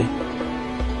hospitality.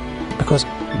 Because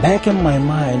back in my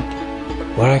mind,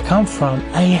 where I come from,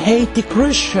 I hate the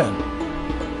Christian.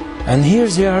 And here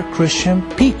they are, Christian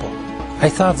people. I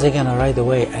thought they're gonna right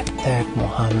away attack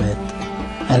Muhammad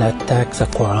and attack the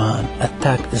Quran,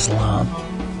 attack Islam.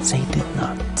 They did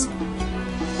not.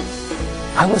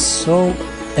 I was so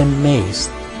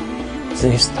amazed.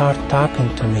 They start talking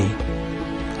to me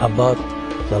about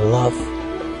the love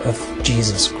of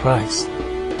Jesus Christ.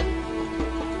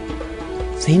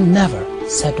 They never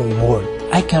said a word.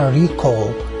 I can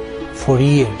recall for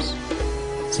years.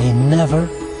 They never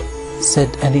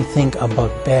said anything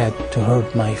about bad to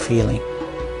hurt my feeling.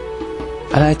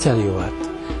 And I tell you what,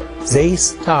 they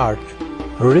start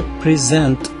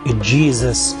represent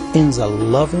Jesus in the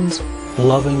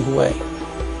loving way.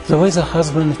 The way the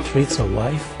husband treats a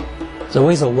wife, the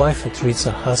way the wife treats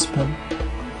a husband.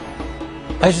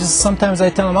 Sometimes I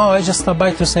tell them, I just stopped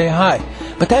by to say hi.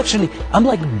 But actually, I'm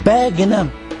like begging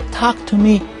them, talk to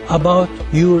me about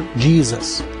your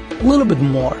Jesus. A little bit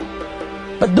more.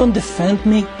 But don't defend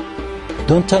me.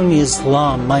 Don't tell me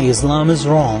Islam, my Islam is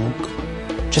wrong.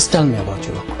 Just tell me about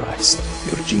your Christ,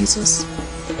 your Jesus.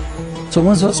 So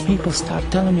when those people start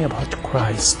telling me about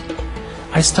Christ,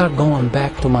 I start going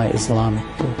back to my Islamic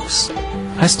books.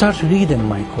 I start reading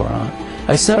my Quran.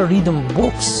 I start reading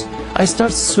books. I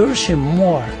start searching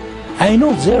more. I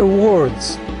know their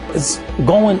words is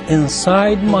going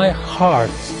inside my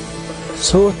heart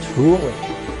so truly.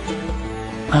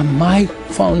 And my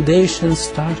foundation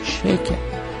starts shaking.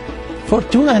 For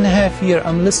 2.5 years,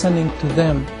 I'm listening to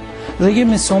them. They give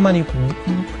me so many,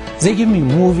 they give me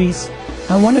movies.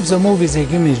 And one of the movies they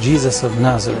give me is Jesus of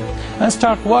Nazareth. And I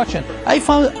start watching. I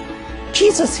found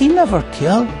Jesus, he never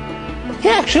killed. He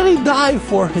actually died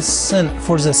for his sin,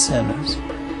 for the sinners.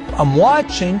 I'm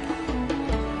watching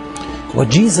what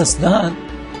Jesus done.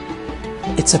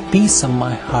 It's a peace in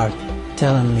my heart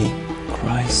telling me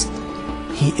Christ,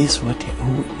 he is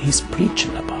who he's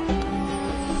preaching about.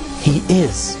 He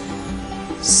is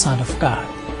Son of God.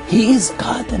 He is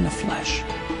God in the flesh.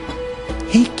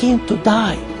 He came to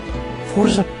die for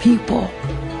the people.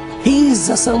 He is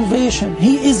the salvation.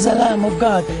 He is the Lamb of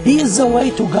God. He is the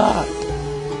way to God.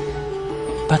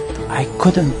 But I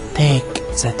couldn't take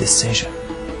the decision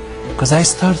because I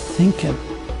start thinking,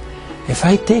 if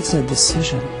I take the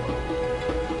decision,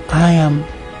 I am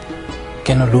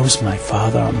gonna lose my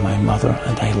father and my mother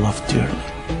and I love dearly.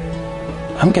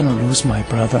 I'm gonna lose my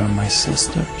brother and my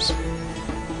sisters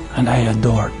and I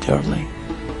adore dearly.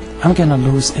 I'm gonna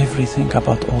lose everything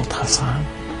about old Hassan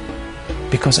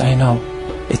because I know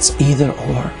it's either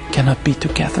or, cannot be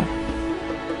together.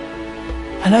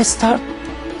 And I start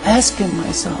asking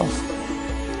myself,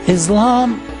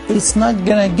 Islam is not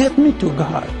gonna get me to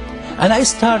God. And I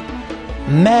start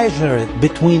measuring it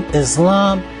between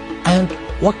Islam and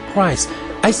what Christ.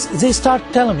 They start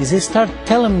telling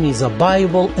me the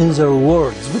Bible in their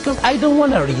words because I don't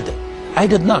want to read it. I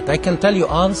did not. I can tell you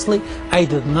honestly, I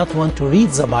did not want to read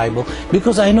the Bible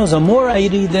because I know the more I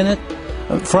read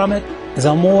from it,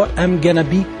 the more I'm gonna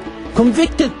be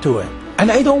convicted to it.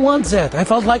 And I don't want that. I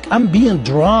felt like I'm being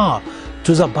drawn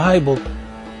to the Bible.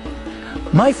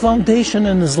 My foundation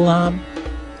in Islam,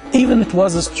 even it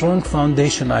was a strong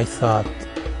foundation, I thought,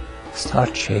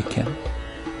 start shaking,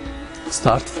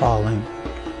 start falling.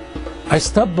 I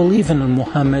stopped believing in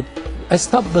Muhammad. I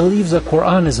stopped believing the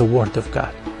Quran is a word of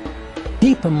God.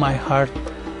 Deep in my heart,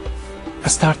 I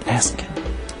start asking,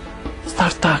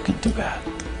 start talking to God.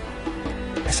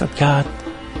 I said, God,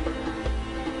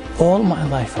 all my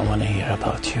life I want to hear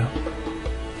about you.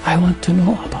 I want to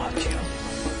know about you.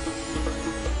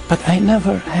 But I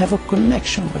never have a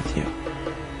connection with you.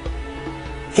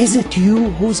 Is it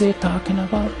you who they're talking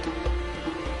about?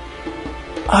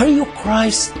 Are you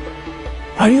Christ?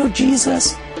 Are you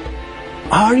Jesus?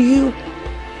 Are you?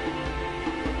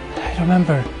 I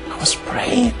remember I was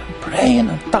praying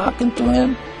and talking to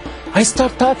him. I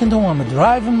start talking to him when I'm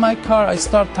driving my car. I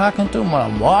start talking to him when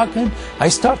I'm walking. I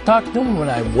start talking to him when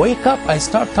I wake up. I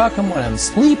start talking when I'm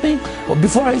sleeping. Or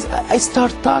before I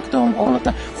start talking to him all the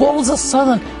time. All of a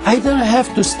sudden, I didn't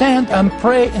have to stand and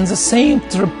pray in the same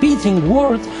repeating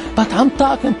words, but I'm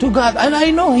talking to God. And I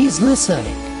know he's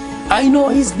listening. I know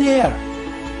he's there.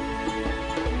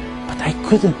 But I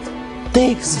couldn't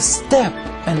take the step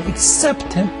and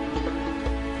accept him.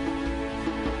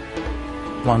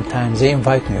 One time they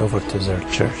invite me over to their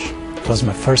church. It was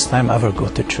my first time ever go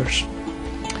to church.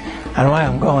 And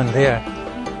while I'm going there,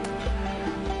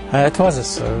 it was a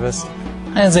service,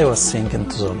 and they were singing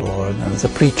to the Lord, and the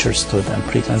preacher stood and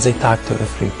preached, and they talked to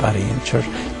everybody in church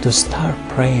to start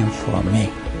praying for me,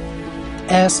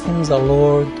 asking the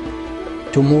Lord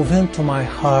to move into my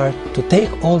heart, to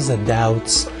take all the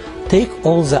doubts, take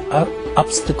all the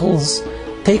obstacles,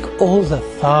 take all the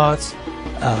thoughts,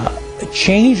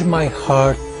 change my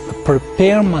heart,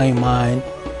 prepare my mind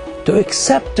to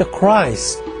accept the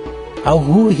Christ of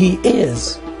who he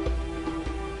is.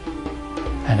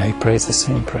 And I pray the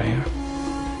same prayer.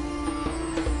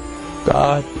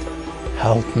 God,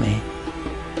 help me.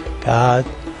 God,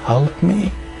 help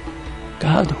me.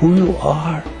 God, who you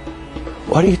are.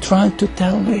 What are you trying to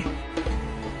tell me?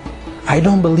 I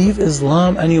don't believe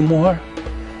Islam anymore,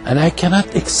 and I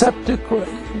cannot accept the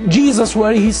Christ. Jesus,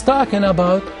 where he's talking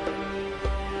about,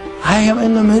 I am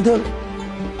in the middle.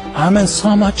 I'm in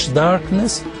so much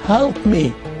darkness. Help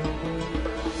me.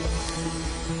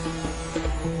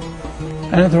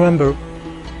 And I remember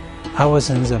I was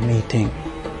in the meeting.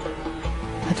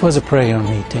 It was a prayer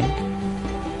meeting.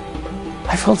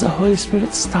 I felt the Holy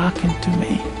Spirit talking to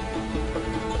me.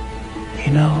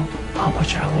 You know how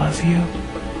much I love you.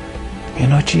 You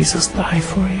know Jesus died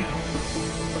for you.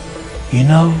 You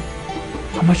know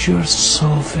how much you are so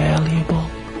valuable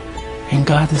in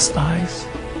God's eyes.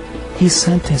 He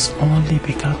sent His only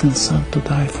begotten Son to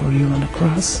die for you on the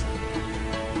cross.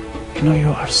 You know you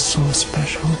are so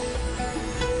special.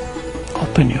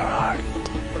 Open your heart.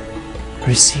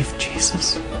 Receive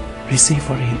Jesus. Receive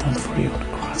what He done for you on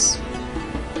the cross.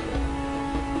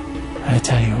 And I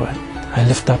tell you what, I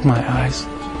lift up my eyes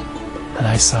and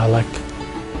I saw like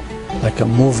a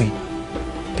movie,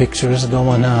 pictures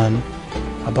going on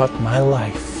about my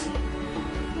life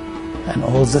and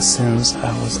all the sins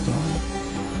I was doing.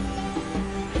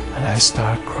 And I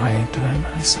started crying to Him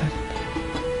and I said,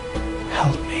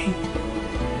 help me.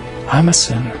 I'm a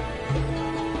sinner.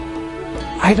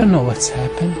 I don't know what's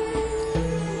happened.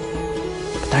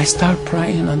 But I start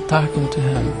praying and talking to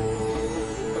Him.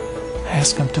 I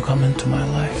asked Him to come into my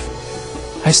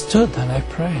life. I stood and I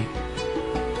prayed.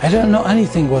 I didn't know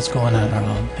anything was going on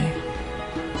around me.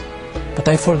 But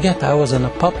I forget I was in a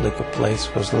public place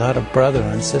with a lot of brothers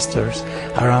and sisters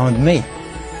around me.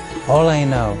 All I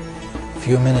know, a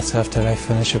few minutes after I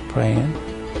finished praying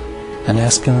and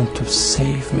asking Him to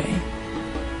save me,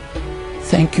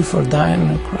 thank you for dying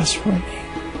on the cross for me.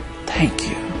 Thank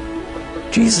you.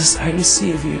 Jesus, I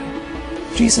receive you.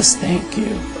 Jesus, thank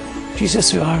you.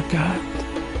 Jesus, you are God.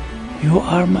 You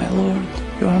are my Lord.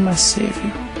 You are my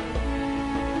Savior.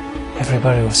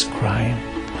 Everybody was crying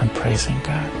and praising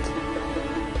God.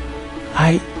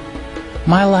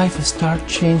 My life started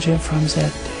changing from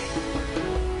that day.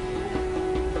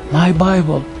 My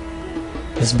Bible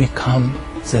has become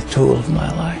the tool of my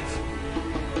life.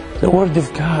 The Word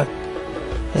of God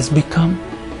has become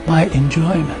my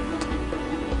enjoyment.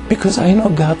 Because I know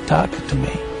God talked to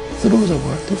me through the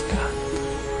Word of God.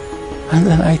 And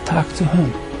then I talk to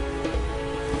Him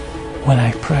when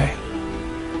I pray.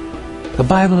 The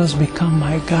Bible has become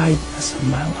my guidance in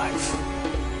my life.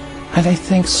 And I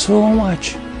thank so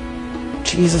much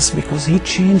Jesus because He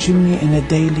changed me on a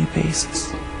daily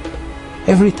basis.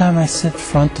 Every time I sit in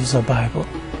front of the Bible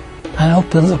and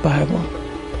open the Bible,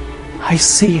 I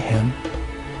see Him.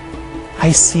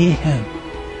 I see Him.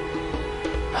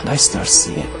 And I start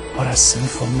seeing what a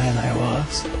sinful man I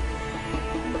was.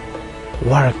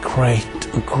 What a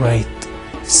great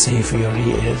Savior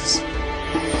He is.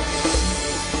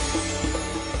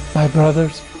 My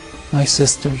brothers, my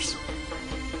sisters,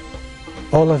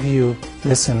 all of you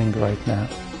listening right now,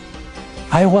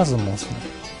 I was a Muslim.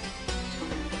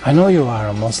 I know you are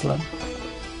a Muslim.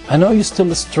 I know you're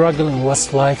still struggling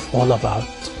what's life all about.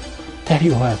 Tell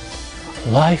you what,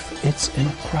 life is in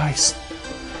Christ.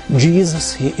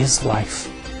 Jesus, He is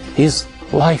life. He is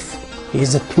life. He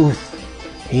is the truth.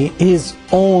 He is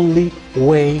only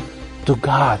way to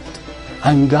God.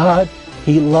 And God,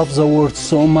 He loves the world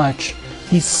so much,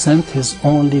 He sent His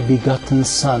only begotten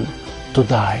Son to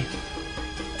die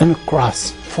on the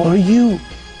cross for you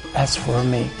as for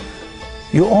me.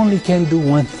 You only can do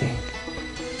one thing.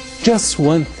 Just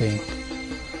one thing.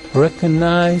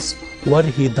 Recognize what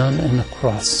He done on the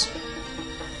cross.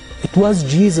 It was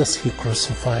Jesus He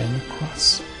crucified on the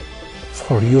cross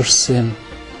for your sin,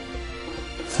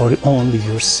 for only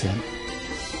your sin.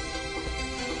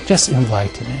 Just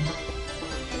invite Him in.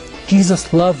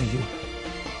 Jesus loves you.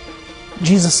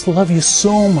 Jesus loves you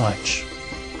so much.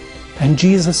 And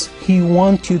Jesus, He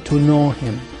wants you to know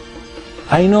Him.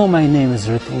 I know my name is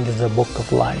written in the book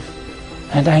of life.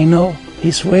 And I know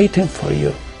He's waiting for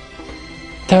you.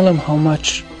 Tell Him how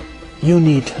much you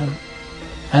need Him.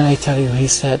 And I tell you, He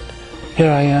said,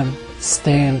 here I am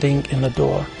standing in the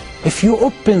door. If you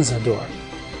open the door,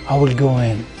 I will go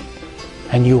in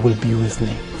and you will be with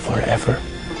me forever.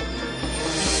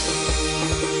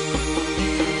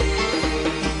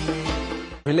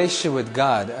 Relationship with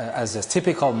God, as a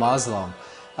typical Muslim,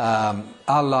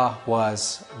 Allah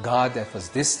was God that was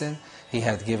distant. He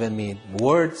had given me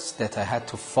words that I had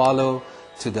to follow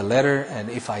to the letter, and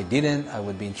if I didn't, I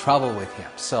would be in trouble with Him.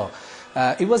 So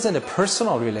it wasn't a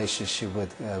personal relationship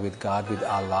with God, with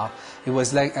Allah. It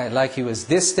was like He was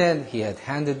distant. He had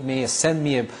sent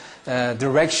me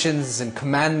directions and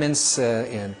commandments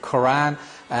in Quran,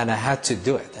 and I had to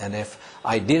do it. And if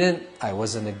I didn't, I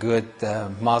wasn't a good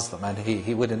Muslim, and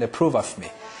He wouldn't approve of me.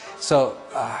 So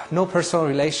no personal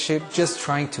relationship, just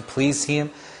trying to please Him.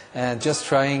 and just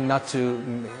trying not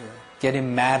to get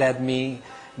him mad at me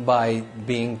by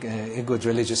being a good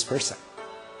religious person.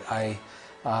 I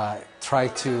try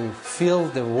to fill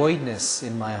the voidness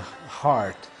in my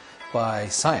heart by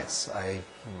science. I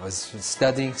was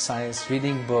studying science,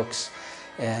 reading books,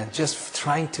 and just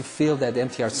trying to fill that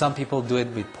empty heart. Some people do it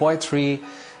with poetry.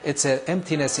 It's an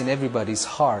emptiness in everybody's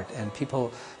heart, and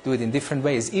people do it in different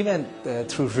ways. Even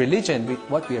through religion,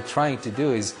 what we are trying to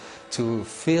do is to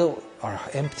fill our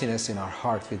emptiness in our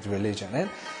heart with religion. And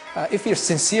if you're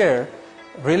sincere,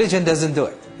 religion doesn't do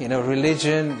it. You know,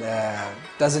 religion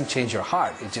doesn't change your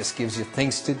heart. It just gives you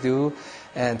things to do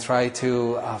and try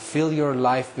to fill your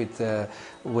life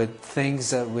with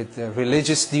things, with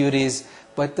religious duties,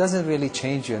 but doesn't really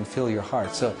change you and fill your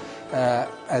heart. So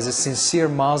as a sincere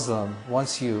Muslim,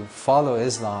 once you follow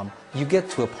Islam, you get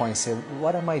to a point and say,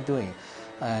 what am I doing?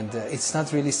 And it's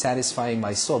not really satisfying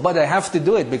my soul. But I have to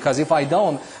do it, because if I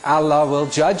don't, Allah will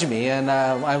judge me and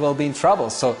I will be in trouble.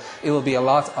 So it will be a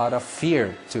lot out of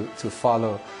fear to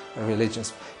follow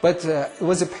religions. But it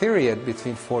was a period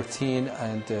between 14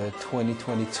 and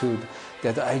 2022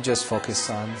 that I just focused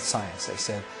on science. I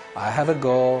said, I have a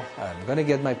goal, I'm going to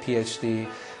get my PhD.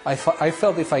 I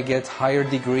felt if I get higher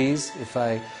degrees, if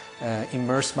I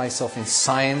immerse myself in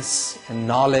science and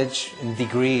knowledge and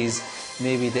degrees,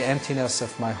 maybe the emptiness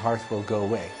of my heart will go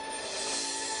away.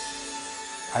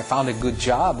 I found a good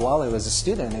job while I was a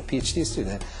student, a PhD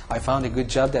student. I found a good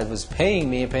job that was paying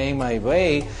my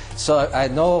way, so I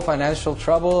had no financial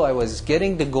trouble. I was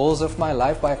getting the goals of my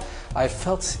life, but I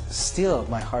felt still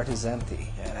my heart is empty.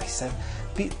 And I said,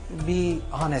 be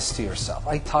honest to yourself.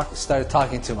 I started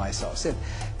talking to myself. I said,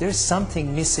 there's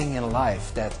something missing in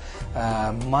life that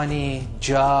money,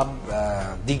 job,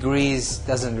 degrees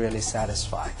doesn't really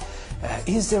satisfy.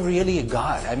 Is there really a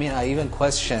God? I mean, I even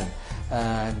questioned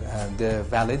the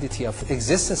validity of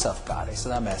existence of God. I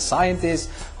said, I'm a scientist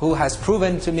who has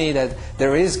proven to me that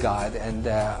there is God, and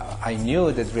I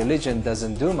knew that religion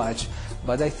doesn't do much,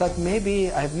 but I thought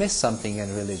maybe I've missed something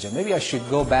in religion. Maybe I should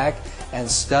go back and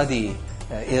study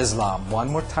Islam one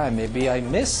more time. Maybe I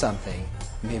missed something.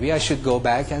 Maybe I should go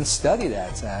back and study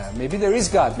that. Maybe there is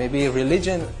God. Maybe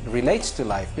religion relates to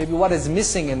life. Maybe what is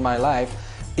missing in my life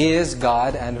is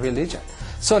God and religion.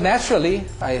 So naturally,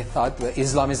 I thought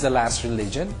Islam is the last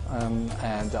religion,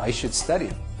 and I should study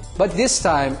it. But this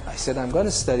time, I said, I'm going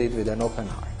to study it with an open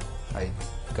heart. I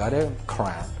got a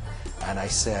Quran, and I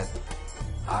said,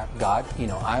 God, you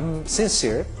know, I'm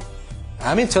sincere,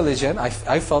 I'm intelligent,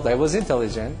 I felt I was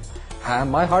intelligent,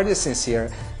 and my heart is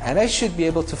sincere, and I should be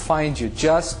able to find you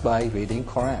just by reading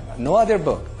Quran. No other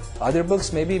book. Other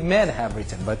books maybe men have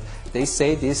written, but they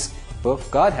say this book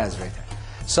God has written.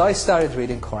 So I started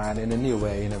reading Quran in a new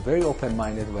way, in a very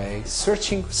open-minded way,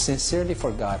 searching sincerely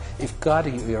for God. If God,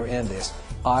 you're in this,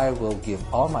 I will give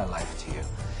all my life to you.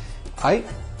 I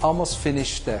almost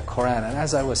finished the Quran, and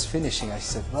as I was finishing, I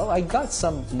said, well, I got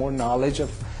some more knowledge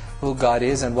of who God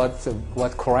is and what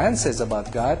Quran says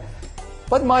about God,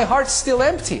 but my heart's still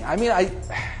empty. I mean,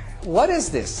 what is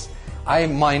this?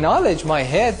 My knowledge, my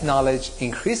head knowledge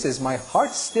increases, my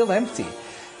heart's still empty.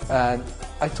 And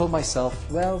I told myself,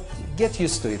 well, get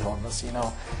used to it, almost, you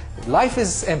know. Life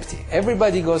is empty.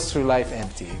 Everybody goes through life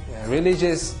empty.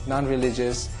 Religious,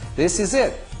 non-religious, this is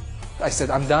it. I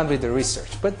said, I'm done with the research.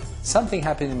 But something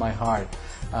happened in my heart.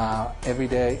 Every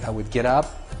day I would get up,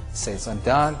 say, I'm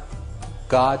done.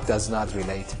 God does not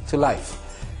relate to life.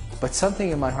 But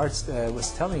something in my heart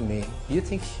was telling me, you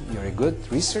think you're a good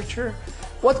researcher?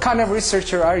 What kind of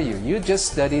researcher are you? You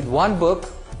just studied one book,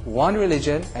 one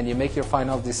religion, and you make your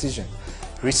final decision.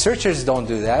 Researchers don't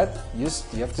do that. You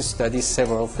have to study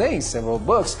several things, several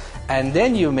books, and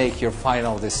then you make your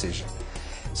final decision.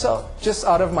 So just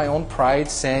out of my own pride,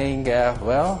 saying,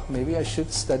 well, maybe I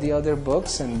should study other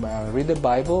books and read the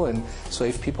Bible, and so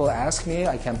if people ask me,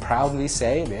 I can proudly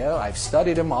say, well, I've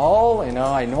studied them all, you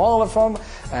know, I know all of them,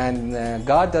 and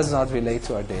God does not relate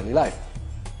to our daily life.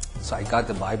 So I got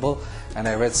the Bible, and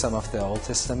I read some of the Old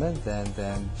Testament, and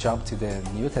then jumped to the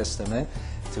New Testament,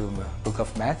 to the book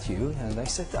of Matthew, and I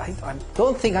said, I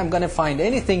don't think I'm going to find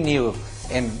anything new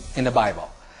in the Bible,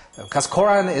 because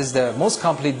Quran is the most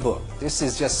complete book. This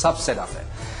is just a subset of it.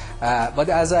 But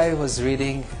as I was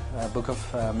reading the book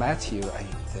of Matthew, I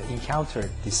encountered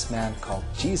this man called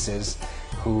Jesus,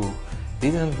 who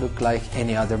didn't look like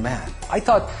any other man. I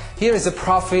thought, here is a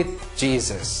prophet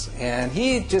Jesus, and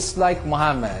he just like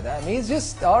Muhammad. I mean, it's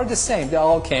just all the same. They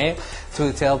all came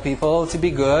to tell people to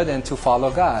be good and to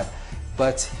follow God.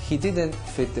 But he didn't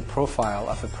fit the profile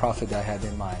of a prophet I had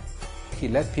in mind. He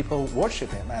let people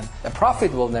worship him, and a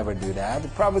prophet will never do that. The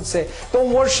prophet would say,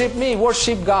 don't worship me,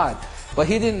 worship God. But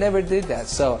he never did that.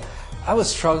 So I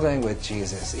was struggling with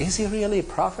Jesus. Is he really a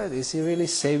prophet? Is he really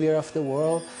savior of the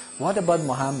world? What about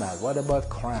Muhammad? What about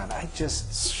Quran? I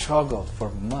just struggled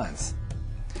for months.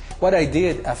 What I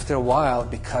did after a while,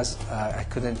 because I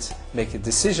couldn't make a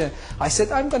decision, I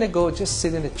said, I'm going to go just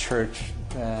sit in a church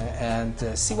and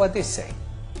see what they say.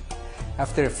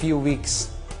 After a few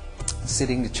weeks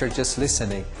sitting in the church just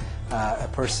listening, a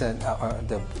person,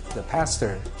 the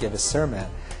pastor gave a sermon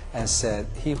and said,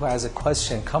 he who has a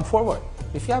question, come forward.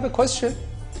 If you have a question,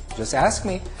 just ask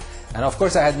me. And of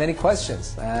course I had many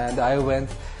questions, and I went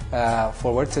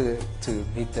forward to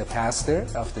meet the pastor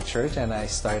of the church, and I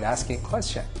started asking a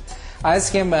question. I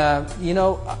asked him, you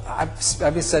know,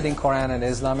 I've been studying Quran and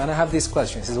Islam, and I have these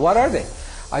questions. He says, what are they?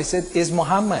 I said, is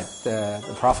Muhammad the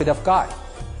prophet of God?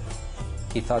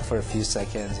 He thought for a few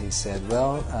seconds. He said,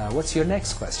 well, what's your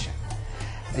next question?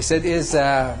 I said, is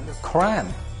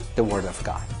Quran the word of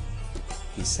God?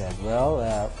 He said, well,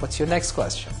 what's your next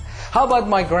question? How about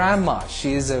my grandma?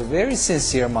 She is a very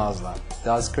sincere Muslim.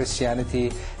 Does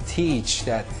Christianity teach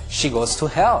that she goes to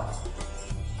hell?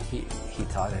 He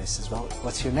thought, and he says, well,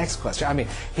 what's your next question? I mean,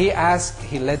 he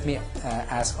let me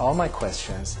ask all my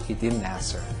questions. He didn't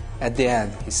answer. At the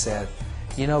end, he said,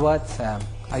 you know what?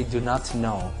 I do not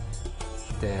know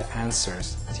the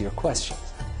answers to your questions,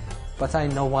 but I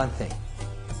know one thing.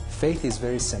 Faith is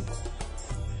very simple.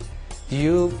 Do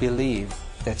you believe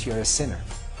that you're a sinner?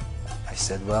 I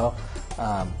said, well,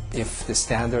 if the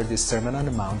standard is Sermon on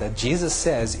the Mount, that Jesus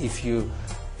says, if you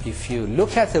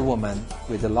look at a woman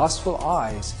with the lustful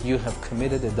eyes, you have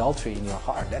committed adultery in your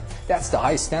heart. That's the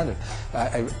high standard.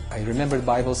 I remember the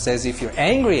Bible says, if you're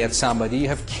angry at somebody, you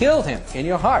have killed him in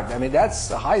your heart. I mean, that's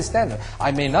the high standard.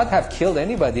 I may not have killed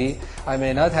anybody, I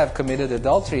may not have committed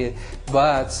adultery,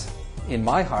 but in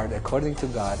my heart, according to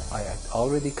God, I had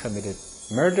already committed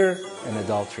murder and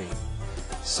adultery.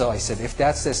 So I said, if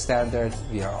that's the standard,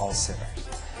 we are all sinners.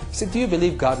 He said, do you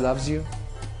believe God loves you?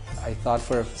 I thought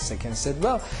for a second and said,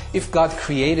 well, if God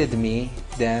created me,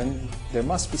 then there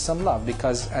must be some love,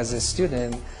 because as a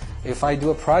student, if I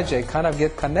do a project, kind of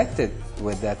get connected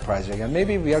with that project, and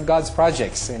maybe we are God's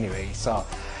projects anyway. So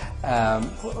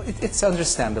it's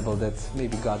understandable that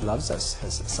maybe God loves us,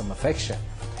 has some affection.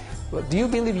 But do you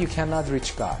believe you cannot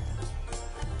reach God?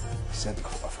 He said,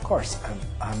 of course,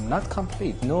 I'm not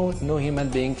complete. No human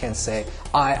being can say,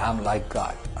 I am like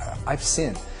God. I've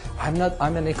sinned.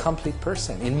 I'm an incomplete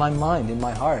person. In my mind, in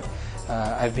my heart,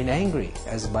 I've been angry.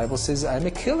 As the Bible says, I'm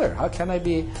a killer. How can I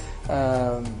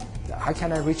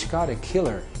reach God, a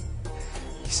killer?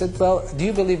 He said, well, do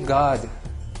you believe God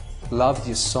loved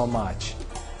you so much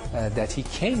that He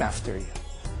came after you?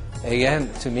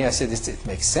 Again, to me, I said, it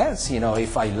makes sense. You know,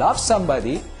 if I love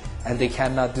somebody and they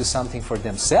cannot do something for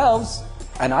themselves,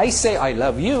 and I say, I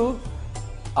love you,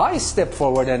 I step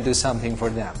forward and do something for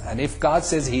them. And if God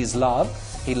says He's love,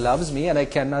 He loves me, and I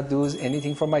cannot do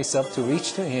anything for myself to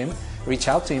reach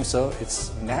out to Him, so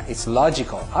it's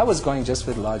logical. I was going just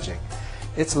with logic.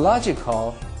 It's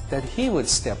logical that He would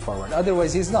step forward.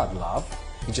 Otherwise, He's not love.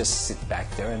 He just sit back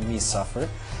there and me suffer.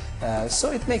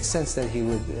 So it makes sense that He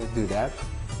would do that.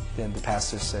 Then the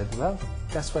pastor said, well,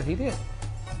 that's what He did.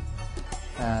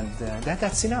 And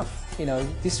that's enough. You know,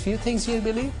 these few things you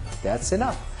believe, that's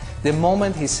enough. The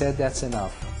moment he said that's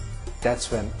enough, that's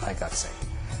when I got saved.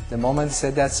 The moment he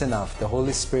said that's enough, the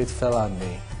Holy Spirit fell on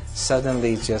me.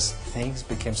 Suddenly just things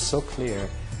became so clear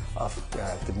of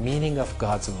the meaning of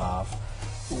God's love,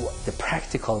 the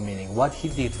practical meaning, what He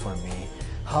did for me,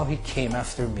 how He came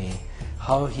after me,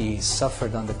 how He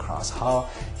suffered on the cross, how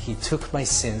He took my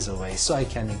sins away so I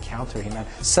can encounter Him. And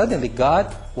suddenly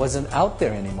God wasn't out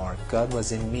there anymore. God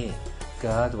was in me.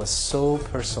 God was so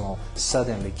personal,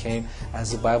 suddenly came.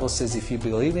 As the Bible says, if you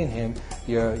believe in Him,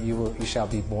 you shall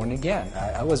be born again.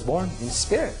 I was born in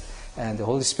spirit, and the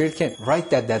Holy Spirit came.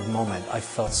 Right at that moment, I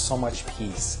felt so much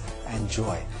peace and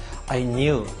joy. I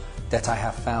knew that I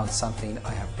have found something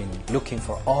I have been looking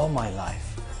for all my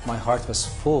life. My heart was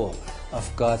full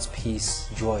of God's peace,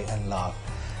 joy, and love.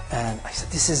 And I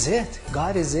said, this is it.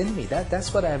 God is in me.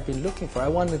 That's what I have been looking for. I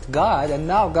wanted God, and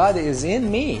now God is in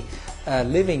me.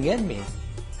 Living in me.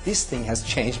 This thing has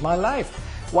changed my life.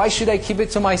 Why should I keep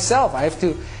it to myself?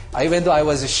 Even though I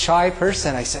was a shy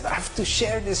person, I said, I have to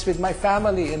share this with my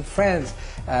family and friends.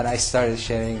 And I started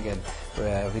sharing it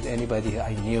with anybody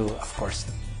I knew. Of course,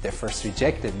 they first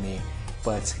rejected me,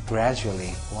 but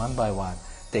gradually, one by one,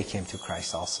 they came to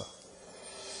Christ also.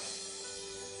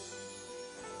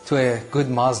 To a good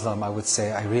Muslim, I would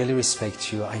say, I really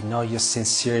respect you. I know you're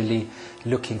sincerely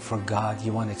looking for God.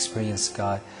 You want to experience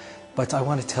God. But I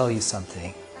want to tell you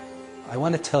something. I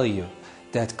want to tell you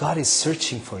that God is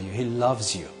searching for you. He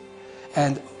loves you.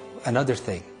 And another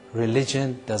thing,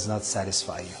 religion does not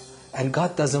satisfy you. And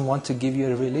God doesn't want to give you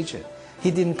a religion.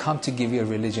 He didn't come to give you a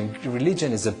religion.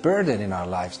 Religion is a burden in our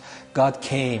lives. God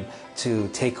came to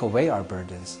take away our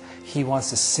burdens. He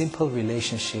wants a simple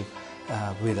relationship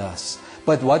with us.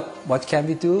 But what can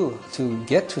we do to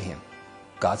get to Him?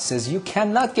 God says, you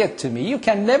cannot get to me. You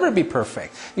can never be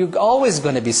perfect. You're always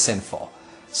going to be sinful.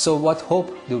 So what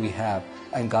hope do we have?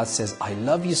 And God says, I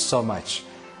love you so much.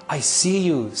 I see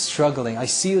you struggling. I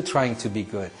see you trying to be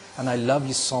good. And I love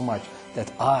you so much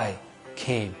that I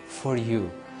came for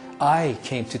you. I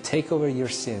came to take over your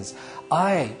sins.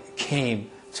 I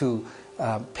came to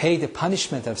pay the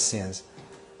punishment of sins.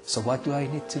 So what do I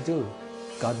need to do?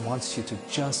 God wants you to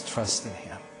just trust in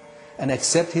Him and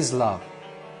accept His love,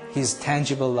 His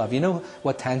tangible love. You know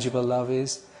what tangible love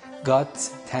is?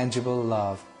 God's tangible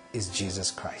love is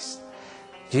Jesus Christ.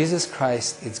 Jesus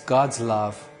Christ is God's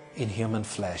love in human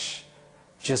flesh,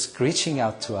 just reaching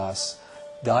out to us,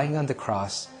 dying on the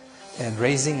cross, and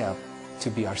raising up to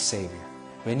be our Savior.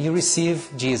 When you receive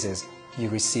Jesus, you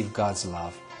receive God's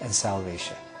love and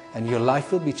salvation, and your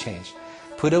life will be changed.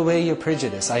 Put away your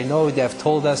prejudice. I know they have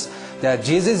told us that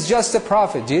Jesus is just a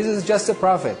prophet. Jesus is just a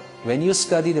prophet. When you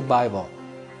study the Bible,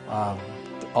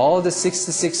 all the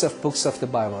 66 books of the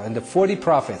Bible and the 40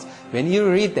 prophets, when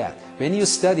you read that, when you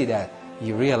study that,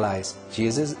 you realize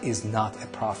Jesus is not a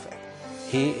prophet.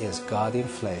 He is God in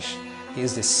flesh. He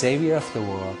is the Savior of the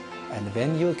world. And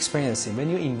when you experience Him, when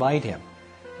you invite Him,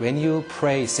 when you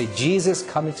pray, say, Jesus,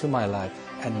 come into my life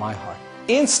and my heart.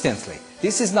 Instantly.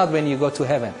 This is not when you go to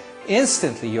heaven.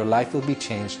 Instantly your life will be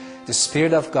changed. The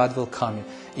Spirit of God will come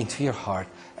into your heart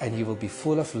and you will be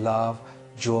full of love,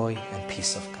 joy, and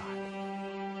peace of God.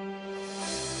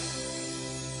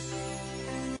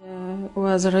 I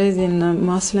was raised in a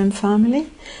Muslim family.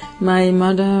 My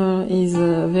mother is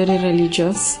very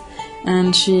religious,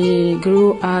 and she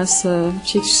grew us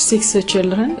six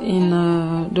children in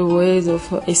the ways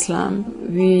of Islam.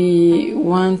 We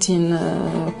went in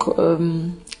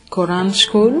Quran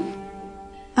school.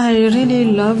 I really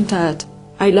loved that.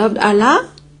 I loved Allah,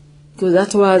 because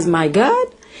that was my God.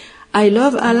 I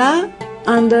love Allah,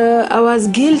 and I was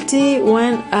guilty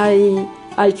when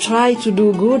I tried to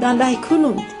do good and I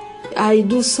couldn't. I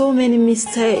do so many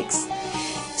mistakes,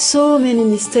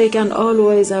 and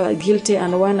always I was guilty.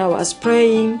 And when I was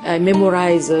praying, I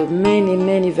memorized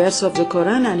many verses of the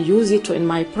Quran and use it in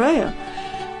my prayer.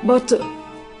 But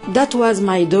that was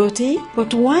my duty.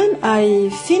 But when I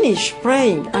finish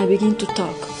praying, I begin to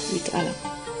talk with Allah.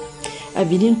 I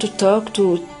begin to talk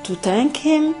to thank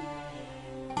Him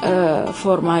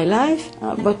for my life,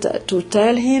 but to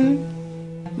tell Him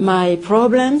my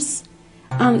problems,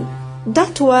 and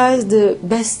that was the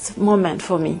best moment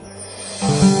for me.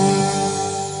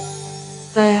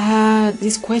 I had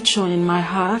this question in my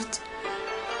heart: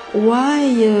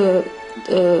 why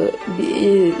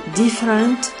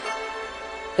different?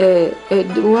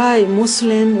 Why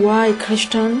Muslim? Why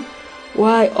Christian?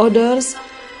 Why others?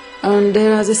 And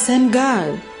there was the same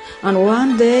God. And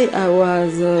one day I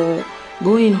was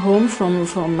going home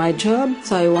from my job,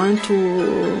 so I went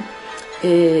to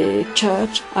a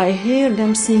church. I heard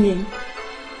them singing,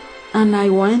 and I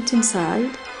went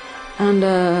inside, and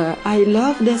I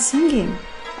loved their singing.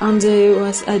 And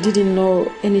I didn't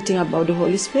know anything about the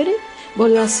Holy Spirit, but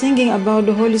they were singing about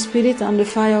the Holy Spirit and the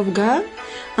fire of God,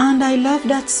 and I loved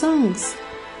that songs.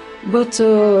 But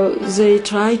they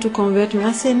tried to convert me.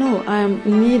 I said, no, I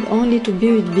need only to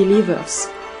be with believers.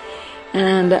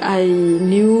 And I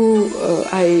knew,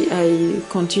 I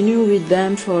continued with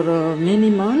them for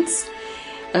many months,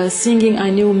 singing.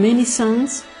 I knew many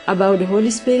songs about the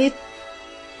Holy Spirit,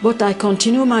 but I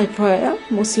continued my prayer,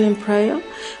 Muslim prayer,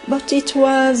 but it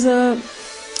was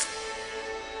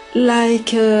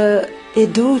like a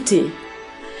duty,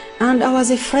 and I was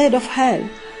afraid of hell.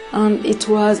 And it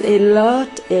was a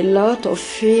lot of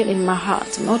fear in my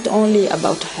heart, not only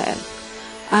about hell.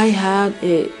 I had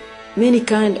many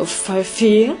kind of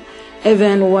fear,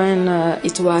 even when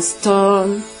it was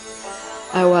storm.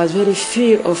 I was very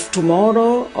fear of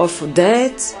tomorrow, of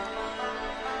death.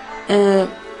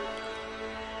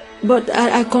 But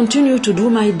I continued to do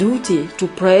my duty, to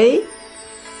pray,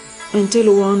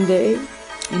 until one day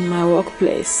in my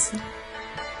workplace,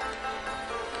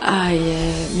 I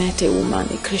met a woman,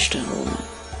 a Christian woman.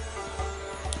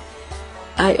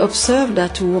 I observed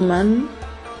that woman.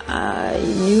 I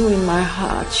knew in my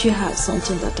heart she had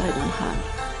something that I don't have.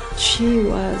 She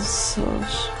was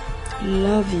such a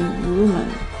loving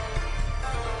woman,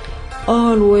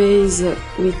 always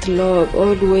with love,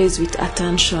 always with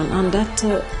attention, and that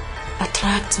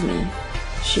attracted me.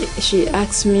 She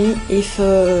asked me if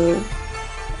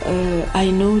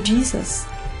I know Jesus.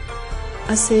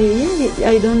 I say, yeah,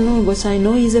 I don't know, but I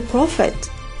know he's a prophet.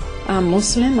 I'm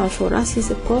Muslim, and for us he's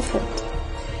a prophet.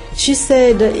 She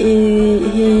said,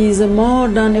 he is more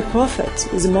than a prophet,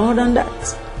 he's more than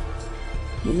that.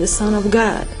 He's the Son of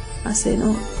God. I say,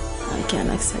 no, I can't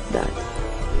accept that.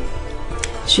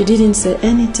 She didn't say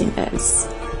anything else.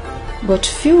 But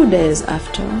few days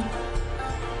after,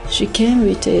 she came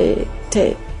with a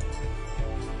tape.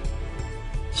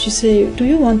 She said, do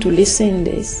you want to listen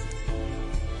to this?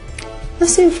 I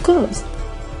said, of course.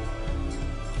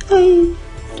 I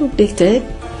took the tape,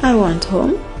 I went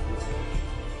home,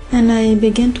 and I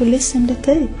began to listen to the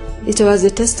tape. It was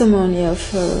the testimony of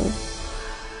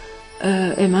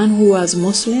a man who was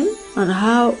Muslim and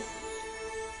how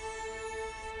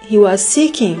he was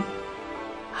seeking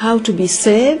how to be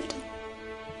saved,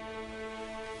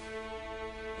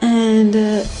 and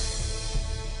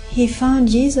he found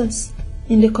Jesus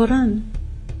in the Quran.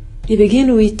 He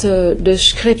began with the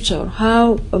scripture,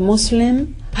 how a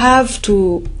Muslim have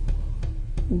to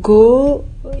go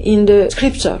in the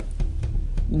scripture,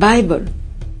 Bible,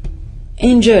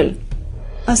 angel.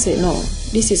 I said, no,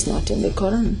 this is not in the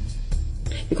Quran.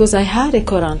 Because I had a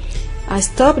Quran. I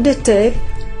stopped the tape.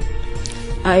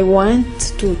 I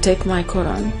went to take my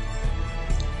Quran.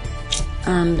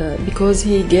 And because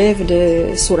he gave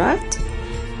the surat,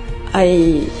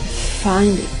 I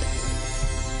find it.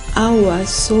 I was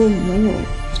so moved.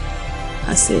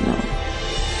 I said, no.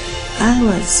 I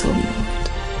was so moved.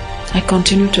 I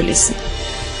continued to listen.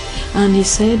 And he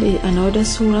said another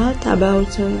surat about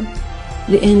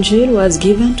the angel was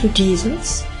given to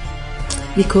Jesus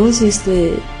because it's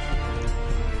the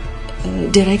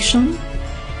direction,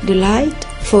 the light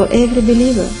for every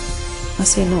believer. I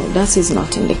said, no, that is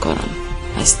not in the Quran.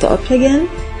 I stopped again,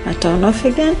 I turned off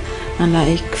again, and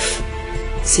I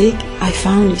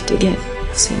found it again.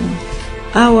 I said, no.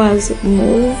 I was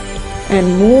moved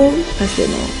and moved. I said,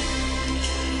 no.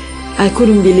 I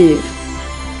couldn't believe.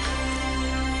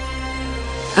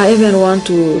 I even want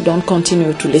to don't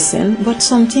continue to listen, but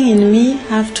something in me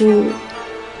have to,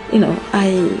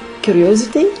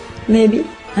 curiosity maybe,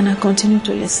 and I continue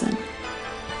to listen.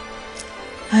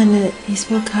 And he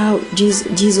spoke how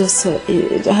Jesus, how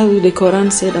the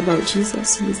Quran said about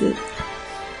Jesus. He's a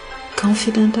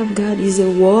confidant of God. He's a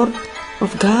word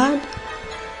of God.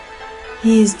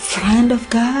 He is friend of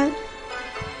God.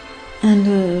 And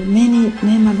many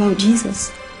name about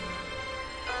Jesus.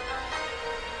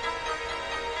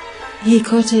 He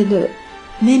quoted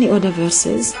many other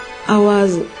verses. I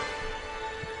was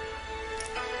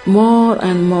more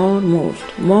and more moved,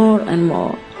 more and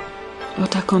more.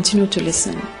 But I continued to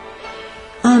listen.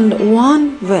 And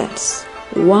one verse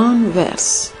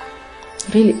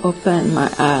really opened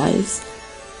my eyes.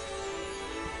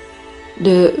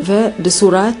 The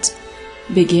surat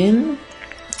began.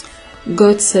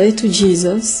 God said to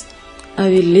Jesus, I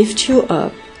will lift you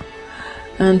up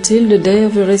until the day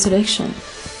of the resurrection.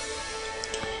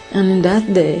 And in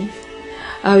that day,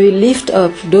 I will lift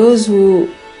up those who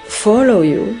follow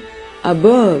you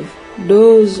above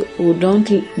those who don't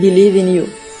believe in you.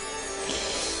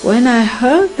 When I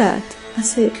heard that, I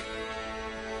said,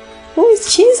 who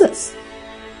is Jesus?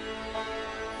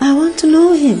 I want to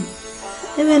know him.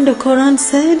 Even the Quran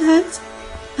said that.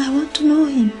 I want to know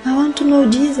him. I want to know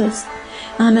Jesus.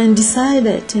 And I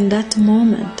decided in that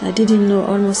moment, I didn't know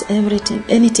almost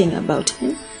anything about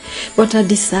him, but I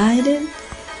decided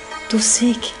to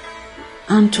seek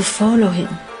and to follow him.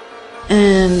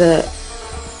 And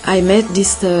I met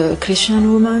this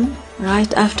Christian woman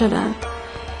right after that.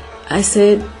 I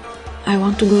said, I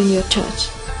want to go in your church.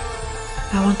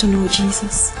 I want to know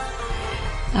Jesus.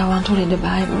 I want to read the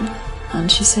Bible.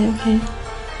 And she said, okay.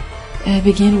 I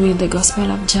begin with the Gospel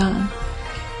of John.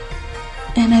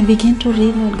 And I begin to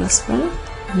read that Gospel.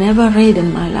 Never read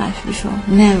in my life before.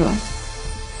 Never.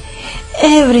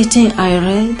 Everything I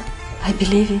read, I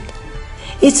believe it.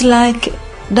 It's like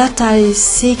that I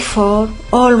seek for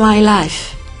all my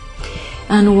life.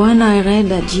 And when I read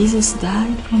that Jesus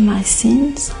died for my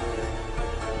sins,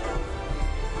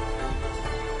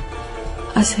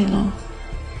 I said, no,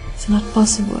 it's not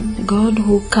possible. The God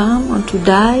who came and to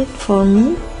die for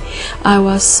me, I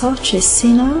was such a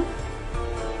sinner.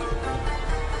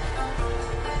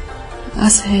 I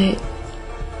said,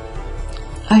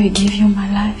 I will give you my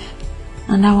life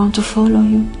and I want to follow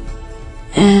you.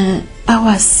 And I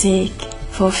was sick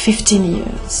for 15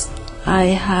 years. I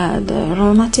had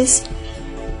rheumatism.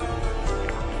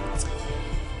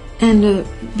 And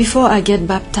before I get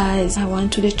baptized, I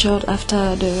went to the church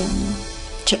after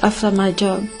my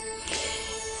job.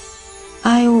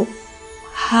 I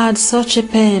had such a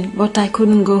pain, but I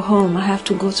couldn't go home. I have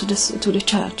to go to the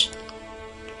church.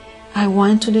 I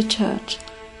went to the church.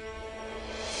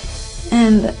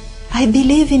 And I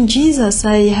believe in Jesus.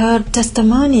 I heard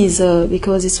testimonies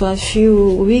because it was a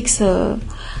few weeks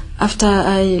after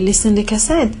I listened to the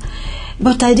cassette.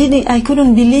 But I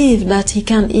couldn't believe that he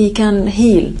can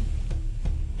heal.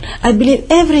 I believe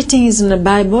everything is in the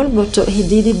Bible, but he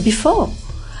did it before.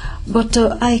 But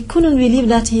I couldn't believe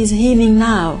that he is healing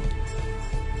now.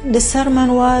 The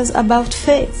sermon was about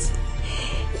faith.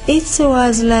 It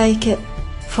was like,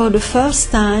 for the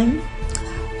first time,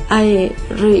 I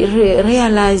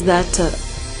realized that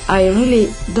I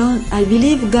believe God,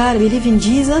 I believe in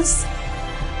Jesus,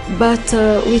 but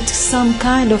with some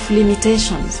kind of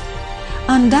limitations.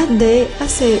 And that day I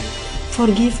said,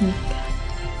 forgive me.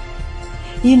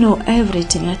 You know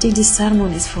everything. I think this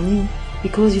sermon is for me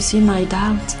because you see my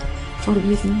doubt.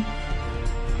 Forgive me.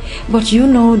 But you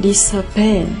know this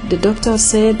pain. The doctor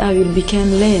said I will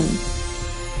become lame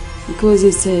because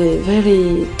it's a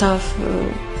very tough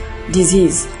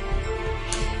disease.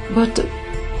 But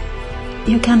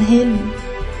you can heal me.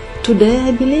 Today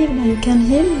I believe that you can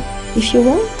heal me if you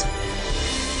want.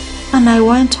 And I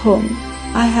went home.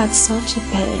 I had such a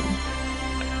pain.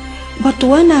 But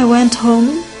when I went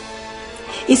home,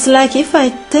 it's like if I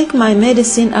take my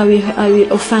medicine, I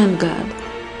will offend God.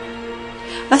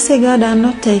 I say, God, I'm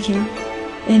not taking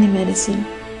any medicine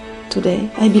today.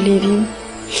 I believe you.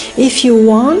 If you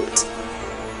want,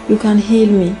 you can heal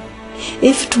me.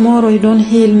 If tomorrow you don't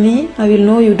heal me, I will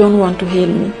know you don't want to heal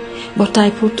me. But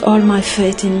I put all my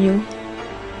faith in you.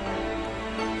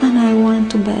 And I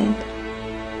went to bed.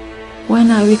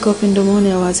 When I wake up in the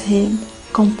morning, I was healed,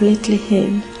 completely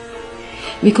healed.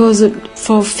 Because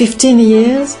for 15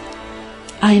 years,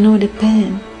 I know the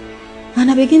pain. And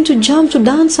I begin to jump, to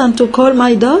dance, and to call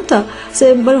my daughter.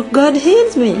 Say, but God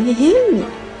heals me. He healed me.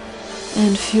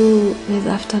 And few days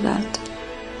after that,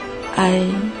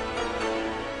 I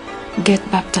get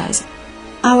baptized.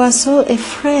 I was so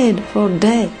afraid for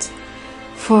death,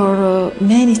 for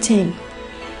many things.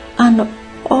 And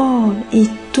all, He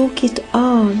took it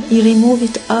all. He removed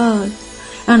it all.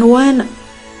 And when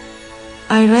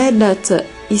I read that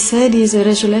He said He is a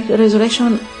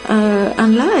resurrection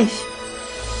and life,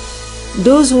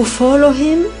 those who follow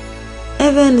Him,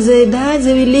 even they die,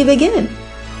 they will live again.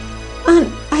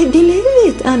 And I believe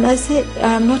it. And I say,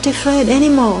 I am not afraid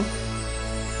anymore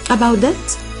about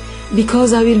that.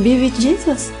 Because I will be with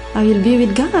Jesus. I will be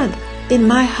with God. In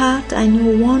my heart, I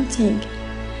know one thing.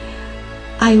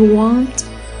 I want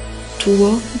to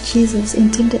walk with Jesus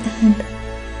until the end.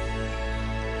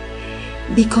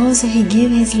 Because He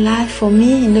gave His life for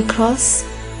me in the cross.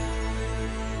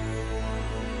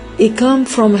 He came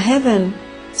from heaven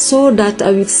so that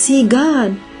I will see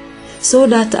God, so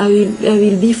that I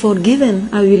will be forgiven.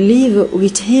 I will live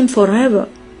with Him forever.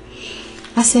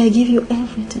 I say, I give you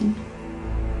everything.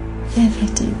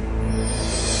 Everything.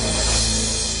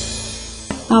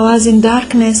 I was in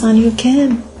darkness and you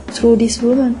came through this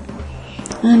woman.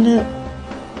 And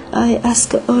I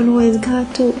ask always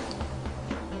God to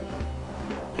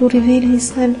reveal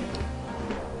Himself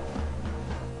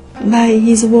by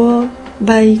His word,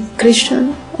 by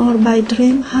Christian or by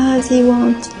dream, as He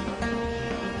wants.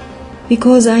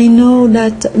 Because I know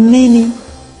that many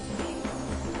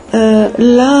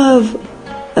love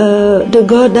the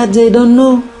God that they don't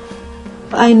know.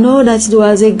 I know that there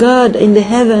was a God in the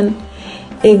heaven,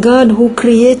 a God who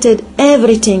created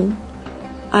everything.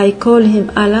 I call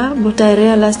Him Allah, but I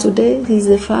realize today He is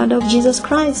the Father of Jesus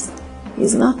Christ. He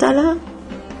is not Allah.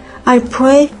 I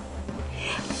pray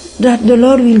that the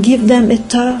Lord will give them a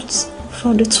thirst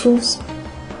for the truth.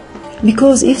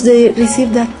 Because if they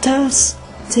receive that thirst,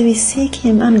 they will seek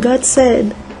Him. And God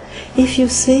said, if you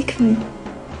seek me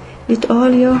with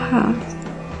all your heart,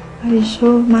 I will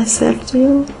show myself to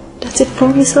you. That's a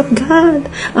promise of God.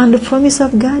 And the promise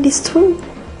of God is true.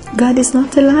 God is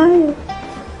not a liar.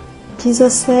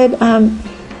 Jesus said, I'm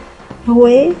the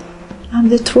way, I'm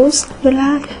the truth, the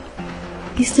life.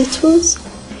 It's the truth.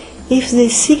 If they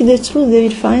seek the truth, they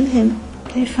will find Him.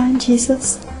 They will find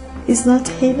Jesus. He's not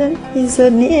hidden, He's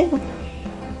near.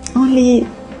 Only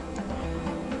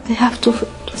they have to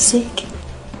seek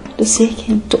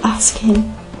Him, to ask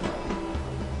Him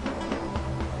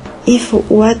if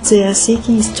what they are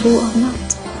seeking is true or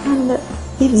not. And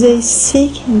if they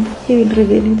seek Him, He will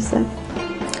reveal Himself.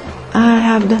 I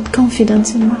have that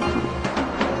confidence in my heart.